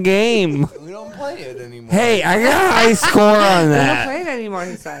fun game. We don't play it anymore. Hey, I got a high score on We don't that. play it anymore,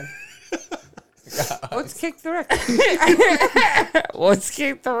 he said. Let's kick the Rick. Let's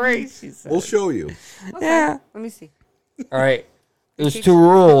keep the race, she said. We'll show you. Yeah. Let me see. All right. There's 2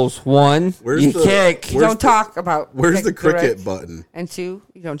 rules. 1, Where's you the- kick. You don't talk about Where's kick the cricket Rick. button? And 2,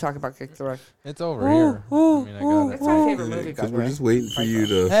 you don't talk about kick the Rick. It's over here. I mean, I got it. It's my favorite movie, by Because the we're way. just waiting for you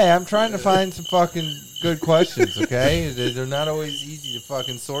to. Hey, I'm trying to find some fucking good questions, okay? They're not always easy to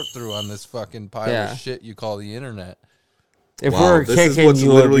fucking sort through on this fucking pile Yeah. of shit you call the internet. If Wow, we're this is kicking, what's you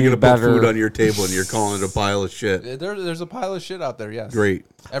would literally be going to put better. food on your table, and you're calling it a pile of shit. There's a pile of shit out there, yes. Great.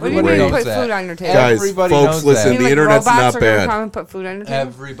 What do you Everybody mean knows put that. food on your table? Guys, Everybody folks, knows listen, You that. mean the like internet's robots not are gonna bad. come and put food on your table?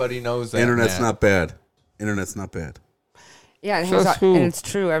 Everybody knows that. Internet's Matt. not bad. Internet's not bad. Yeah, and, Says who? and it's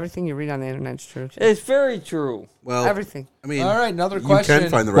true. Everything you read on the internet's true. It's very true. Well, Everything. I mean, All right, another you question.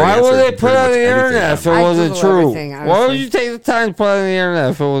 can find the right Why answer. would they to put pretty it on much the anything. internet if it I wasn't Google true? everything, Why would honestly. you take the time to put it on the internet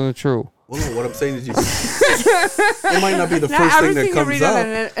if it wasn't true? Well, no, what I'm saying is it might not be the Not first thing everything that you comes read up. on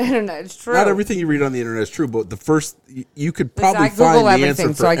the internet is true. Not everything you read on the internet is true, but the first you could Listen, probably I Google find the everything,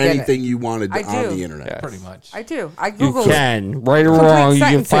 answer so for I get it. anything you wanted I on do. the internet. Yeah. Pretty much. I do. I You Google. can. Right or Complete wrong, you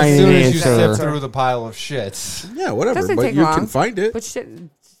can sentences. find As an soon as you answer. sift through the pile of shit. Yeah, whatever. Doesn't But take you long. can find it. Put shit.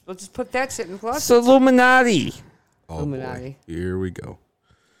 We'll just put that shit in the closet. It's Illuminati. Oh, Illuminati. boy. Here we go.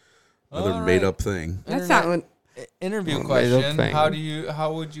 Another All made right. up thing. That's not. Interview Made up question. thing.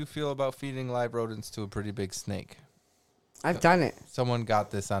 How would you feel about feeding live rodents to a pretty big snake? I've done it. Someone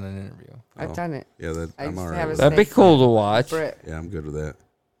got this on an interview. I've done it. Yeah, that, I I'm used all to right have with a that. That'd be cool to watch. Brit. Yeah, I'm good with that.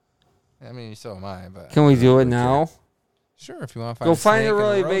 I mean, so am I, but Can we do it now? sure, if you want to find Go a find snake a and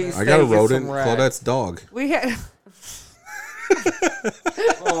really rodent. big I got a Steak and rodent. some rats. Claudette's dog. We had.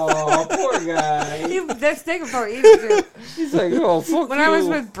 Oh, poor guy. That snake would probably eat it too. He's like, oh, fuck When you. I was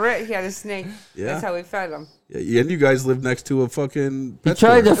with Britt, he had a snake. Yeah. That's how we fed him. Yeah, and you guys live next to a fucking He pet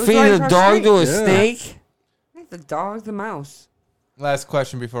tried to store. was feed right a across dog the to a street. Yeah. snake. Not the dog, the mouse. Last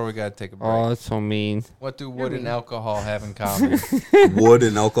question before we gotta take a break. Oh, that's so mean. What do wood and alcohol have in common? Wood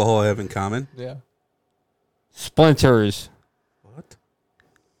and alcohol have in common. Yeah. Splinters. What?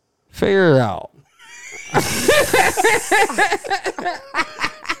 Figure it out.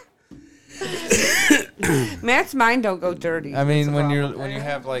 Matt's mind don't go dirty. I mean, That's a when problem. you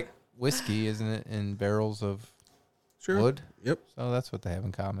have like whiskey, isn't it in barrels of Sure. wood? Yep. So that's what they have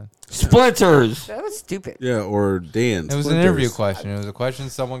in common. Splinters. That was stupid. Yeah, or Dan. It was an interview question. It was a question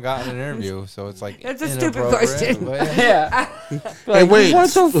someone got in an interview, so it's like That's a stupid inappropriate, question. but yeah. Yeah. Hey, wait. What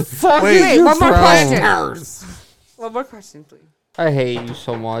the fuck Wait, is your one more problem? question. One more question, please. I hate you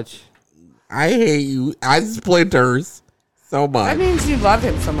so much. I hate you. I splinters so That much. means you love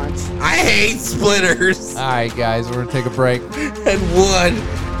him so much. I hate splitters All right, guys, we're gonna take a break. and wood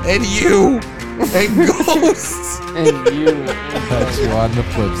and you and ghosts. And you. Catch you on the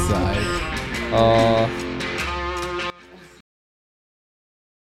flip side.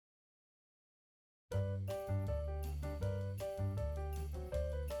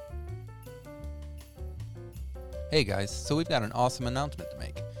 Hey guys, so we've got an awesome announcement to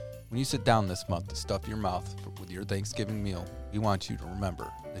make. When you sit down this month to stuff your mouth with your Thanksgiving meal, we want you to remember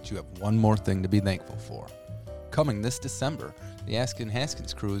that you have one more thing to be thankful for. Coming this December, the Askin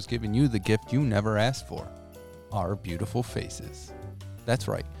Haskins crew is giving you the gift you never asked for, our beautiful faces. That's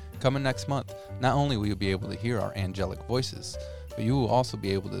right, coming next month, not only will you be able to hear our angelic voices, but you will also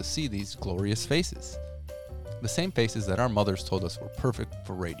be able to see these glorious faces. The same faces that our mothers told us were perfect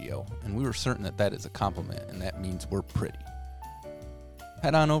for radio, and we were certain that that is a compliment, and that means we're pretty.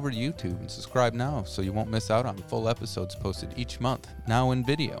 Head on over to YouTube and subscribe now so you won't miss out on full episodes posted each month, now in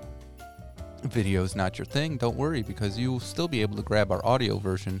video. If video is not your thing, don't worry, because you will still be able to grab our audio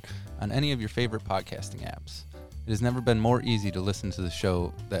version on any of your favorite podcasting apps. It has never been more easy to listen to the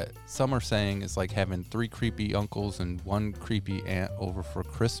show that some are saying is like having 3 creepy uncles and 1 creepy aunt over for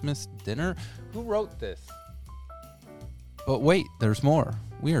Christmas dinner. Who wrote this? But wait, there's more.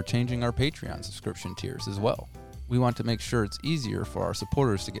 We are changing our Patreon subscription tiers as well. We want to make sure it's easier for our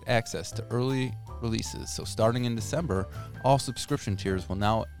supporters to get access to early releases, so starting in December, all subscription tiers will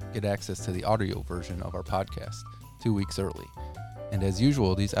now get access to the audio version of our podcast 2 weeks early. And as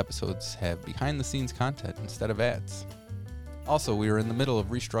usual, these episodes have behind-the-scenes content instead of ads. Also, we are in the middle of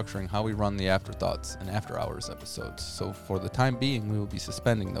restructuring how we run the Afterthoughts and After Hours episodes, so for the time being, we will be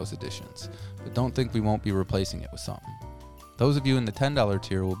suspending those editions, but don't think we won't be replacing it with something. Those of you in the $10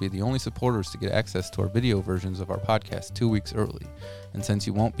 tier will be the only supporters to get access to our video versions of our podcast 2 weeks early, and since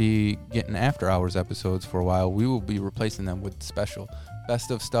you won't be getting After Hours episodes for a while, we will be replacing them with special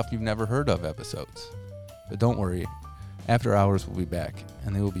Best of Stuff You've Never Heard Of episodes. But don't worry, After Hours will be back,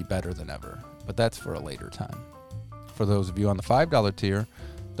 and they will be better than ever, but that's for a later time. For those of you on the $5 tier,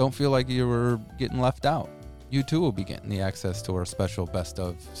 don't feel like you were getting left out. You too will be getting the access to our special Best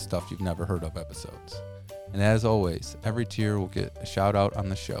of Stuff You've Never Heard Of episodes. And as always, every tier will get a shout out on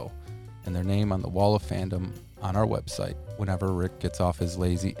the show and their name on the wall of fandom on our website whenever Rick gets off his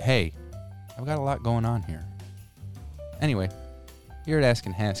lazy, hey, I've got a lot going on here. Anyway, here at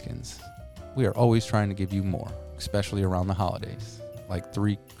Askin' Haskins, we are always trying to give you more, especially around the holidays. Like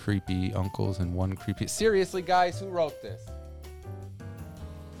 3 creepy uncles and 1 creepy... Seriously, guys, who wrote this?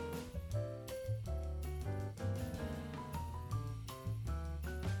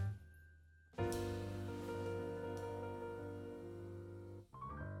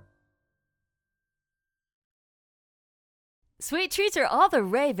 Sweet treats are all the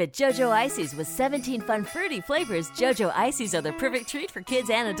rave at JoJo Ices with 17 fun fruity flavors. JoJo Ices are the perfect treat for kids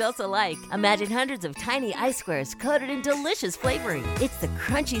and adults alike. Imagine hundreds of tiny ice squares coated in delicious flavoring. It's the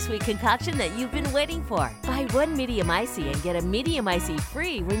crunchy sweet concoction that you've been waiting for. Buy 1 medium icy and get a medium icy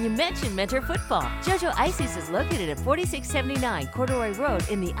free when you mention Mentor Football. JoJo Ices is located at 4679 Corduroy Road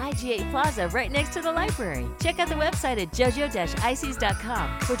in the IGA Plaza right next to the library. Check out the website at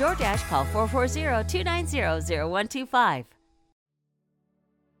jojo-ices.com. For DoorDash, call 440-290-0125.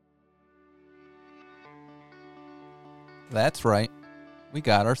 That's right. We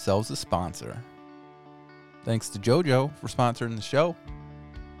got ourselves a sponsor. Thanks to JoJo for sponsoring the show.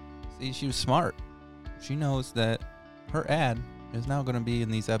 See, she was smart. She knows that her ad is now going to be in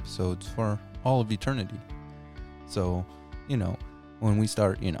these episodes for all of eternity. So, when we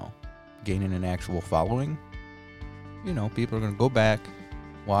start, gaining an actual following, people are going to go back,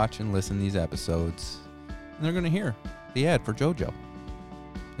 watch and listen to these episodes, and they're going to hear the ad for JoJo.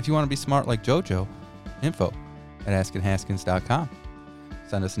 If you want to be smart like JoJo, info@askinhaskins.com.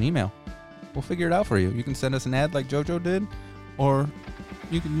 Send us an email. We'll figure it out for you. You can send us an ad like JoJo did, or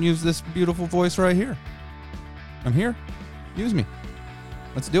you can use this beautiful voice right here. I'm here. Use me.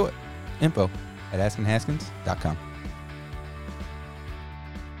 Let's do it. info@askinhaskins.com.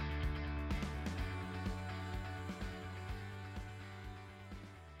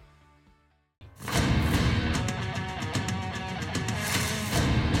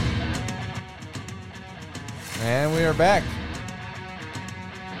 And we are back.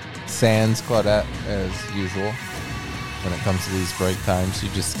 Sans Claudette, as usual. When it comes to these break times, she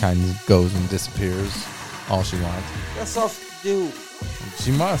just kind of goes and disappears all she wants. Got stuff to do.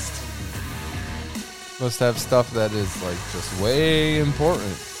 She must. Must have stuff that is, just way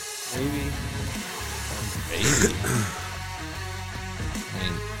important. Maybe. Maybe. I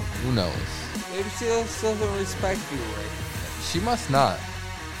mean, who knows? Maybe she doesn't respect you, right? She must not.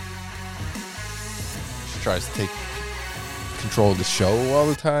 Tries to take control of the show all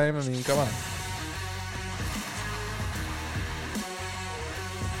the time. I mean, come on.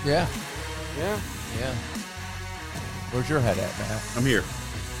 Yeah. Where's your head at, Matt? I'm here.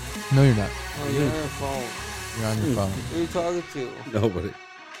 No, you're not. Oh, you're on your phone. You're on your phone. Who are you talking to? Nobody.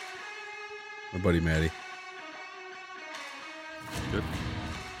 My buddy Maddie. Good.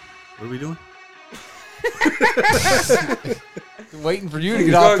 What are we doing? Waiting for you to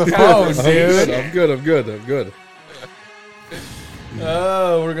get off the phone, dude. I'm good.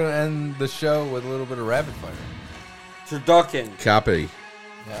 Oh, we're going to end the show with a little bit of rapid fire. Turducken. Copy.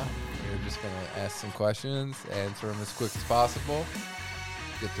 Yeah. We're just going to ask some questions, answer them as quick as possible,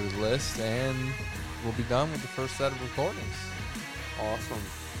 get through the list, and we'll be done with the first set of recordings. Awesome.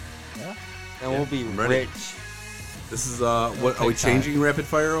 Yeah. And we'll be ready. rich. This is, what are we changing rapid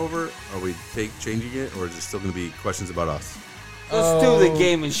fire over? Are we changing it, or is it still going to be questions about us? Let's do the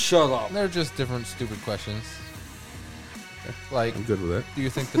game and shut up. They're just different stupid questions. Like, I'm good with that. Do you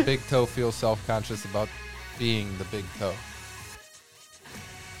think the big toe feels self-conscious about being the big toe?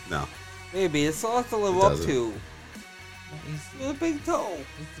 No. Maybe. It's a lot to live up to. He's the big toe.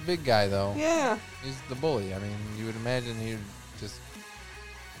 He's the big guy, though. Yeah. He's the bully. I mean, you would imagine he'd just...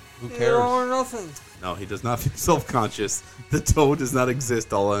 Who You cares? or nothing. No, he does not feel self-conscious. The toe does not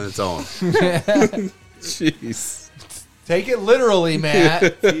exist all on its own. Jeez. Take it literally,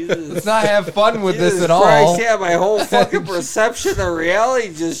 Matt. Let's not have fun with Jesus this at Christ, all. Yeah, my whole fucking perception of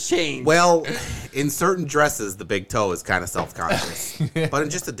reality just changed. Well, in certain dresses, the big toe is kind of self-conscious. But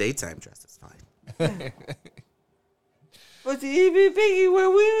in just a daytime dress, it's fine. But the itty piggy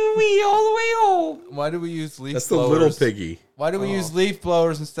went wee all the way home. Why do we use leaf That's the blowers? little piggy. Why do we use leaf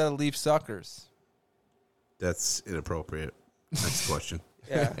blowers instead of leaf suckers? That's inappropriate. Next question.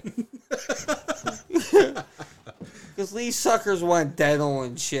 Yeah. Because leaf suckers went dental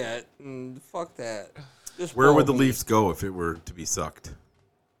and shit. And fuck that. Just Where would the blow me. leaves go if it were to be sucked?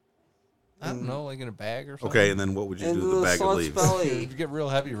 I don't know, like in a bag or something. Okay, and then what would you do Into with the the bag of slunt's leaves? belly. It'd get real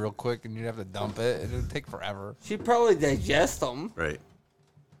heavy real quick, and you'd have to dump it, and it would take forever. She'd probably digest them. Right.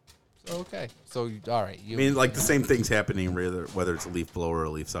 So, okay. So, all right. I mean, like the same thing's happening whether it's a leaf blower or a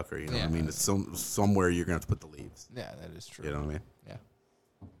leaf sucker. You know what I Yeah. mean? It's somewhere you're going to have to put the leaves. Yeah, that is true. You know what I mean?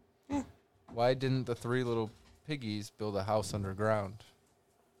 Yeah. Why didn't the three little piggies build a house underground?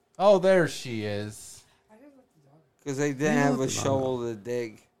 Oh, there she is. Because they didn't have a shovel to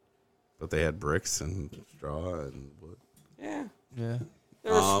dig. But they had bricks and straw and wood. Yeah. Yeah. They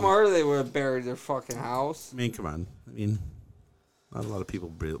were smarter, they would have buried their fucking house. I mean, come on. I mean, not a lot of people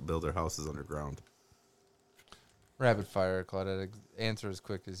build their houses underground. Rapid fire, Claudette. Answer as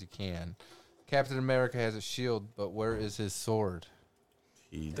quick as you can. Captain America has a shield, but where is his sword?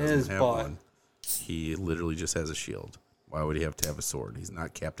 He his doesn't have butt. one. He literally just has a shield. Why would he have to have a sword? He's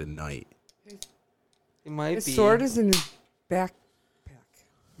not Captain Knight. He might His be. sword is in his backpack.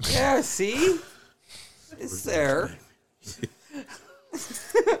 Yeah, see? It's there.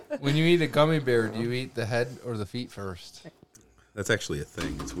 When you eat a gummy bear, do you eat the head or the feet first? That's actually a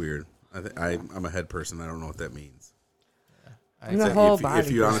thing. It's weird. I'm a head person. I don't know what that means. And the whole if, body.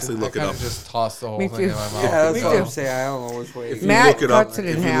 if you honestly look it I up, just toss the whole Me thing in too. my mouth. Yeah, that's Me what too. I'm saying. I don't know which way. if you Matt look it up, cuts it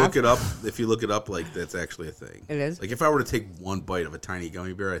in if you half. look it up, if you look it up, like that's actually a thing. It is? Like if I were to take one bite of a tiny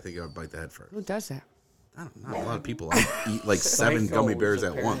gummy bear, I think I would bite the head first. Who does that? I don't know. A lot of people eat like 7 gummy bears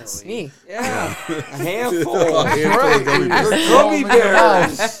at once. Me. Yeah, a handful. A handful of gummy bears. Gummy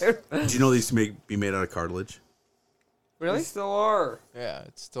bears. Did you know these be made out of cartilage? Really? They still are. Yeah,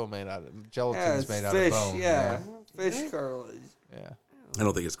 it's still made out of Yeah, gelatin's it's made out fish. of bone. Yeah, fish cartilage. Yeah. I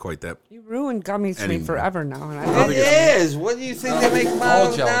don't think it's quite that. You ruined gummies for me Anymore. forever now. And I don't It think it's- is. What do you think they make them all out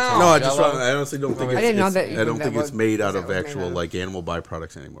of gelatin. now? No, I just Jell-O? I honestly don't think I it's, didn't know it's- that I even don't that think it's was- made out that of was made actual out of. like animal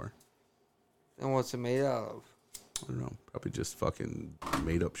byproducts anymore. And what's it made out of? I don't know. Probably just fucking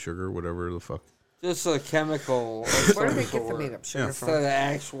made up sugar, whatever the fuck. Just a chemical. Where do they get the made up sugar Yeah. from? Instead of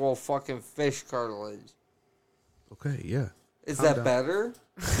actual fucking fish cartilage. Okay, yeah. Is Calm that down. better?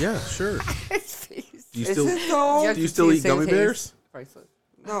 Yeah, sure. His face. Do you Is still it though? Yes. do you still eat Same gummy taste. bears? Priceless.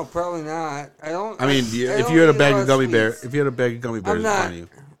 No, probably not. I don't. I mean, I if don't you had a eat bag lot of gummy bear, sweets. if you had a bag of gummy bears I'm in not. front of you.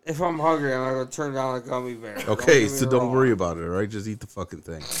 If I'm hungry, I'm not gonna turn down a gummy bear. Don't Okay, get me so don't wrong. worry about it, all right? Just eat the fucking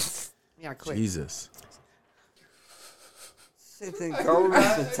thing. Yeah, quick. Jesus. Same thing.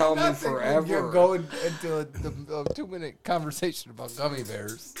 Government's been telling me You're forever. going into a 2-minute conversation about gummy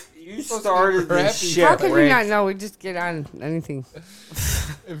bears. You started this Crappy. shit, How can you Rick. not know? We just get on anything.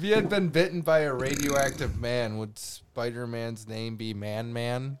 If you had been bitten by a radioactive man, would Spider-Man's name be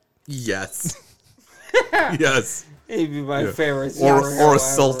Man-Man? Yes. Yes. He'd be my Yeah. favorite. Or superhero ever.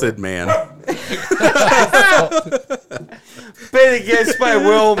 assaulted man. Been against my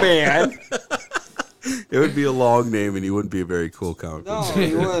will, man. It would be a long name, and he wouldn't be a very cool comic No, book.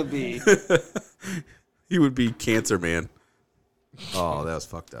 he wouldn't be. He would be Cancer Man. Oh, that was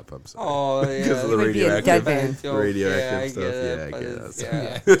fucked up. I'm sorry. Oh, yeah. Because of the He would be a dead radioactive, man. radioactive I stuff. get it, Yeah, I but guess.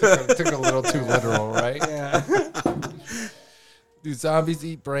 it's- Yeah, took a little too literal, right? Yeah. Do zombies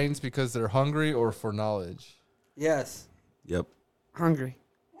eat brains because they're hungry or for knowledge? Yes. Yep. Hungry.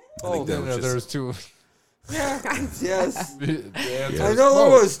 I think that No, was just, there's two. Yeah. Yes. The answer I is know there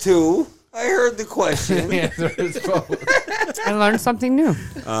both. was two. I heard the question. The answer is both. I learned something new.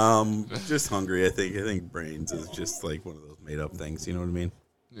 just hungry. I think brains is just like one of those made up things. You know what I mean?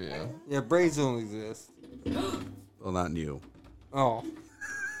 Yeah. Yeah, brains don't exist. Well, not you. Oh.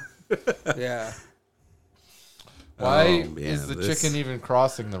 Yeah. Why Oh, man, is the this- chicken even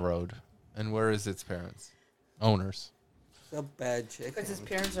crossing the road? And where is its parents? Owners. It's a bad chicken. Because his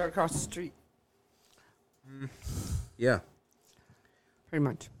parents are across the street. Yeah. Pretty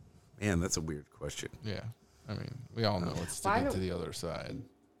much. Man, that's a weird question. Yeah. I mean, we all know it's to Why get to don't- the other side.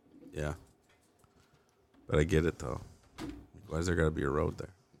 Yeah. But I get it though. Why is there got to be a road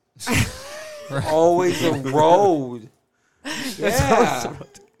there? Always a road. Yeah.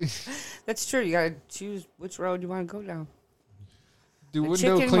 That's true. You gotta choose which road you want to go down. Do The window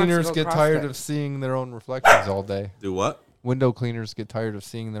chicken wants to cleaners go get across tired that. of seeing their own reflections all day? Do what? Window cleaners get tired of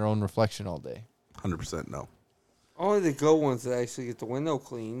seeing their own reflection all day. 100% no. Only the good ones that actually get the window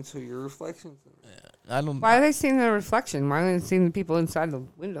clean, so your reflections. I don't. Why are they seeing the reflection? Why are they seeing the people inside the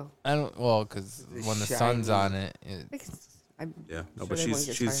window? I don't. Well, because It's when the sun's shiny. on it, I Yeah, no, sure but they wouldn't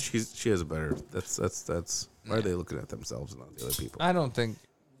get tired. she has a better. That's. Why are they looking at themselves and not the other people? I don't think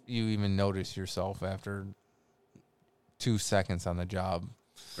you even notice yourself after 2 seconds on the job.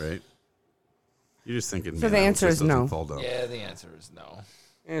 Right. You're just thinking. So the answer is no. Fall down. Yeah, the answer is no.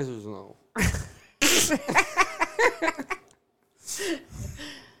 The answer is no.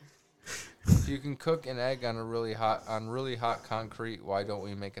 If you can cook an egg on really hot concrete, why don't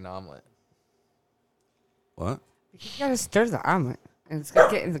we make an omelet? What? You gotta stir the omelet, and it's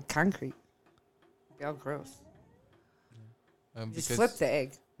gonna get in the concrete. Be all gross. Just flip the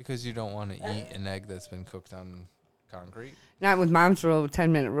egg. Because you don't want to eat an egg that's been cooked on concrete. Not with Mom's rule,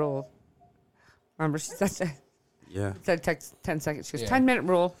 10-minute rule. Remember, she said that. Yeah. Said text 10 seconds. She goes, Yeah. 10-minute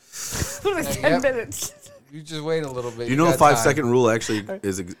rule. It was 10 minutes. You just wait a little bit. Do you know the got 5-second time. rule actually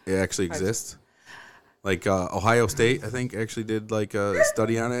exists? Like Ohio State, I think, actually did like a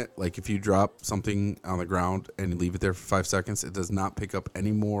study on it. Like if you drop something on the ground and you leave it there for 5 seconds, it does not pick up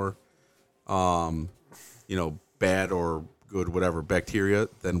any more, bad or good whatever bacteria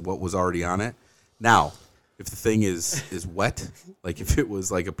than what was already on it. Now, if the thing is wet, like if it was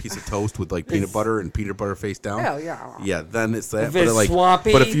like a piece of toast with like peanut butter and peanut butter face down, Hell yeah. yeah, then it's that. If it's like,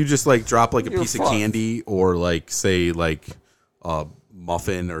 swampy, but if you just like drop like a you're piece fucked. of candy or like say like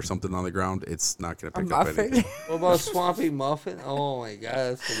muffin or something on the ground, it's not going to pick up Muffin? anything. What about swampy muffin? Oh my god,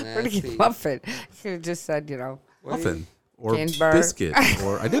 that's so Where did you nasty. get muffin? You could have just said, Muffin or Candy bar. biscuit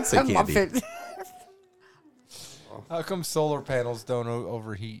or I did say a candy. muffin. How come solar panels don't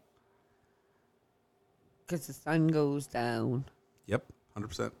overheat? Because the sun goes down. Yep,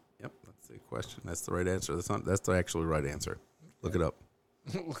 100%. Yep, that's the question. That's the right answer. That's the actual right answer. Look it up.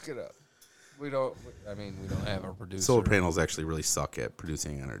 Look it up. We don't have a producer. Solar panels actually really suck at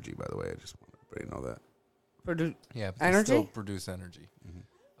producing energy. By the way, I just want everybody to know that. Yeah, but they energy? still produce energy.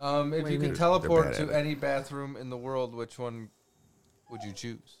 Mm-hmm. If you could teleport to any bathroom in the world, which one would you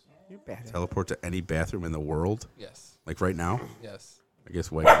choose? You're bad. Teleport to any bathroom in the world? Yes. Like right now? Yes. I guess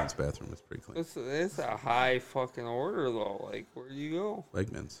Wegmans' bathroom is pretty clean. It's a high fucking order though. Like, where do you go?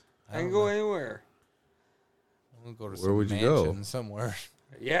 Wegmans. I can go anywhere. We'll go to Where some would you go? mansion somewhere.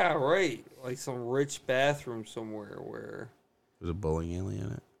 Yeah, right. Like some rich bathroom somewhere where There's a bowling alley in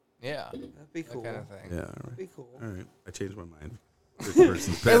it. Yeah. that'd be cool. That kind of thing. Yeah, all That'd right. be cool. All right. I changed my mind. Rich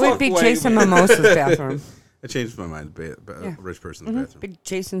person's It would be Wait a Jason minute. Mimosa's bathroom. I changed my mind. Yeah. Rich person's Mhm. bathroom. Big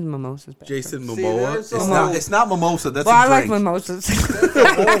Jason Mimosa's bathroom. Jason See, Momoa. there's It's a not. whole- It's not mimosa. That's Well, a I like drink. mimosas.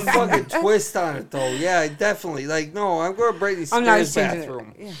 The whole fucking twist on it though. Yeah, definitely. Like, no, I'm going to Britney I'm not Spears' changing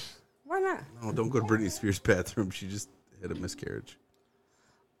bathroom. it. Yeah. Why not? No, don't go to Britney Spears' bathroom. She just had a miscarriage.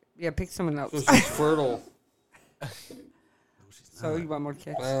 Yeah, pick someone else. So she's fertile. So you want more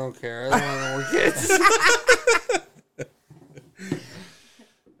kids? I don't care. I don't want no more kids.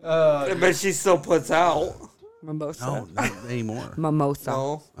 I bet she still puts out. Mimosa. No, not anymore. Mimosa.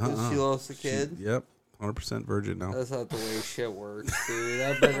 No, 'cause she lost a kid. Yep, 100% virgin now. That's not the way shit works, dude.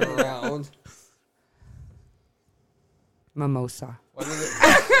 I've been around. Mimosa. What is it?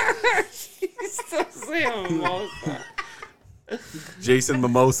 She's still saying mimosa. Jason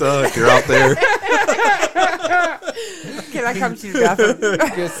Mimosa, if you're out there. Can I come to your bathroom?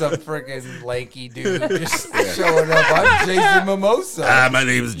 Get some freaking lanky dude just showing up. I'm Jason Mimosa. Hi, my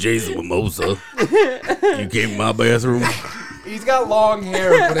name is Jason Mimosa. You came in my bathroom. He's got long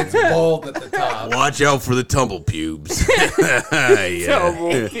hair, but it's bald at the top. Watch out for the tumble pubes. Yeah. Tumble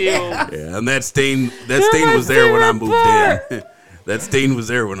pubes. Yeah, and that stain was there when I moved in. That stain was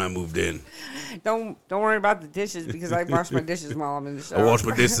there when I moved in. Don't worry about the dishes because I wash my dishes while I'm in the shower. I wash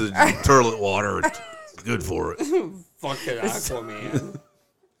my dishes in toilet water. It's good for it. Fucking Aquaman.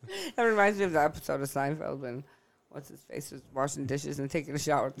 That reminds me of the episode of Seinfeld when what's his face was washing dishes and taking a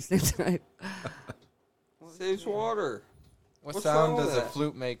shower at the same time. Saves water. What What's sound wrong with does a that?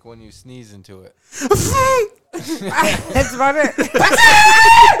 flute make when you sneeze into it? That's about it.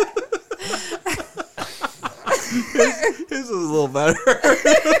 His was a little better.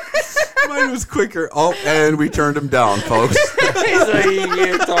 Mine was quicker. Oh, and we turned him down, folks. He's like, you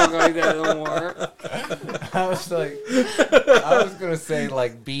can't talk like that no more. I was gonna say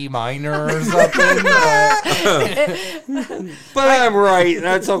like B minor or something. But I'm right.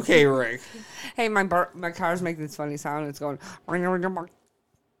 That's okay, Rick. Hey, my car's making this funny sound. It's going. You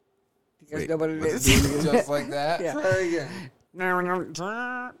guys Wait, know what it what's is? Just like that. Yeah. Try again.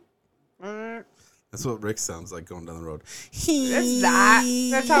 That's what Rick sounds like going down the road. It's not.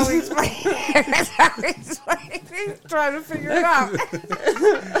 That's how we explain it. That's how we explain it. He's trying to figure it out.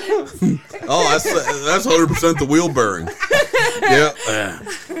 Oh, that's 100% the wheel bearing. Yep.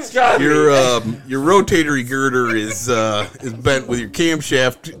 That's gotta your rotatory girder is bent with your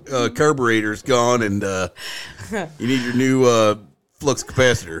camshaft carburetor's gone, and you need your new flux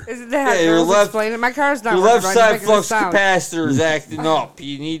capacitor. Isn't that how your girls left- explain it? My car's not Your working left right, side it's making a flux sound. capacitor is acting up.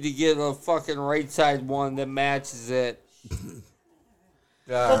 You need to get a fucking right side one that matches it.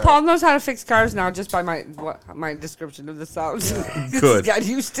 Well, Paul knows how to fix cars now just by my description of the sounds. Good. He got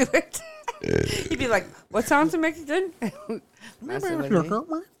used to it. He'd be like, "What sounds to make it good?" Messing with me.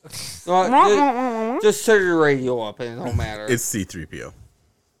 Just turn your radio up and it don't matter. It's C-3PO.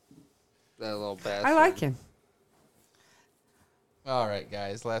 That little bastard. I like him. All right,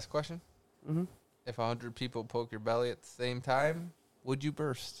 guys. Last question. Mm-hmm. If 100 people poke your belly at the same time, would you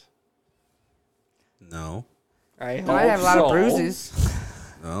burst? No. I have a lot of bruises.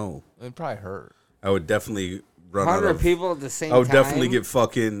 No. It'd probably hurt. I would definitely run out 100 of... people at the same time. I would definitely get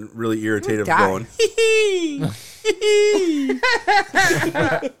fucking really irritated Die. going...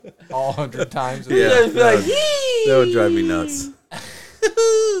 All 100 times. Yeah, Just be like, that would drive me nuts.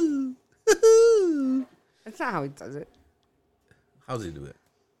 That's not how he does it. How does he do it?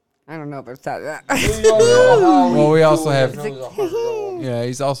 I don't know, but it's not that. Well, we also have. It's like, Yeah,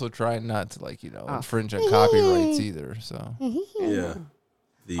 he's also trying not to infringe on copyrights either. So Yeah.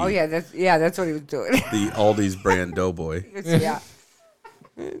 oh yeah, that's what he was doing. The Aldi's brand Doughboy. Yeah,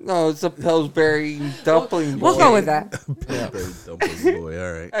 no, it's a Pillsbury dumpling boy. we'll go with that. Dumpling boy,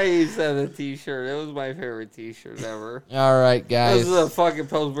 all right. I used to have a t-shirt. It was my favorite t-shirt ever. all right, guys, This is a fucking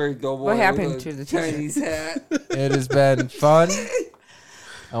Pillsbury doughboy. What happened with a to the t-shirt? Chinese hat? it has been fun.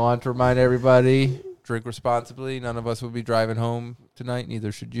 I want to remind everybody: drink responsibly. None of us will be driving home tonight.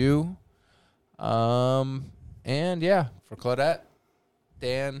 Neither should you. And yeah, for Claudette,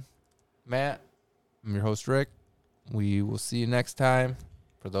 Dan, Matt, I'm your host Rick. We will see you next time.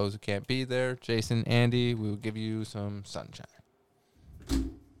 For those who can't be there, Jason, Andy, we will give you some sunshine.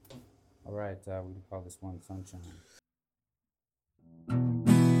 All right, we can call this one Sunshine.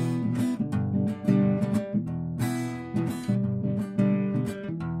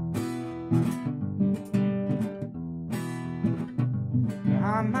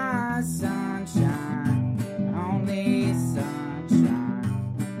 You're my sunshine, only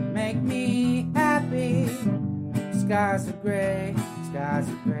sunshine. Make me happy. Skies are gray,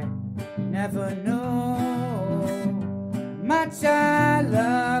 never know much I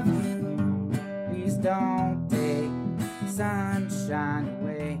love you. Please don't take sunshine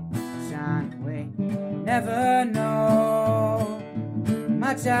away, shine away. Never know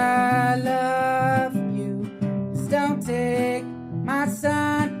much I love you. Please don't take my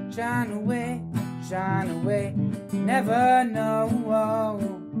sunshine away, shine away. Never know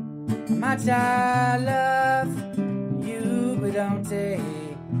much I love you, but don't take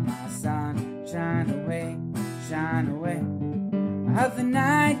my sunshine away, shine away. Other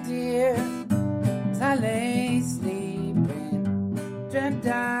night, dear, as I lay sleeping, dreamt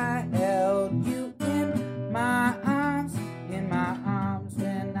I held you in my arms when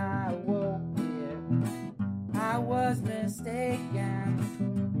I woke, dear. I was mistaken,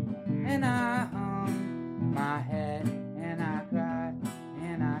 and I hung my head, and I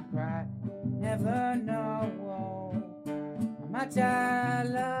cried, never know how much I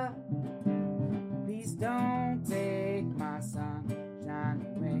love. Please don't take my sunshine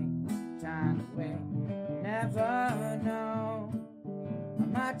away, shine away. Never know how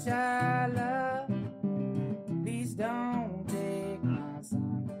much I love. Please don't take my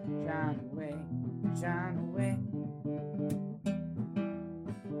sunshine away, shine away.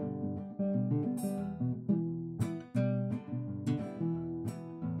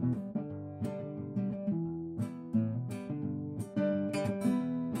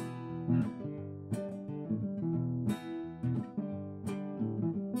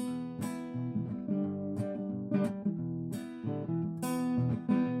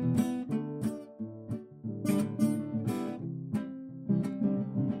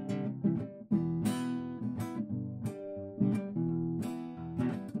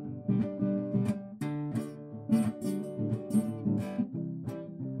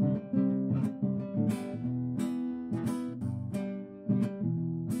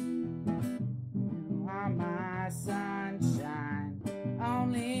 Sunshine,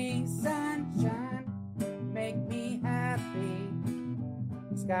 only sunshine, make me happy.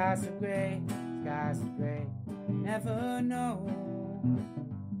 Skies are gray, never know.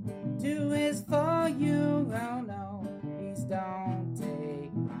 Two is for you, oh no. Please don't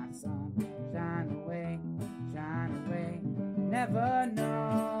take my sunshine away, shine away. Never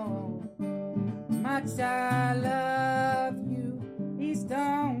know much I love you. Please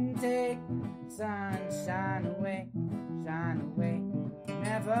don't take sunshine away, shine away.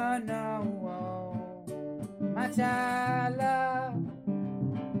 Never never know. My child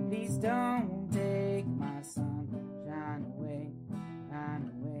love, please don't take my sunshine away,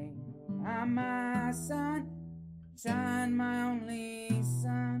 shine away. I'm my sun, shine, my only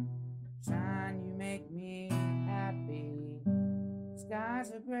sun. Shine, you make me happy.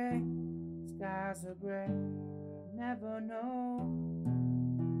 Skies are gray, skies are gray, never know.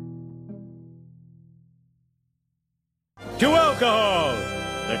 To alcohol,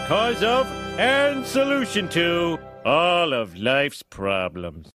 the cause of and solution to all of life's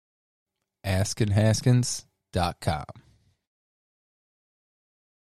problems. AskinHaskins.com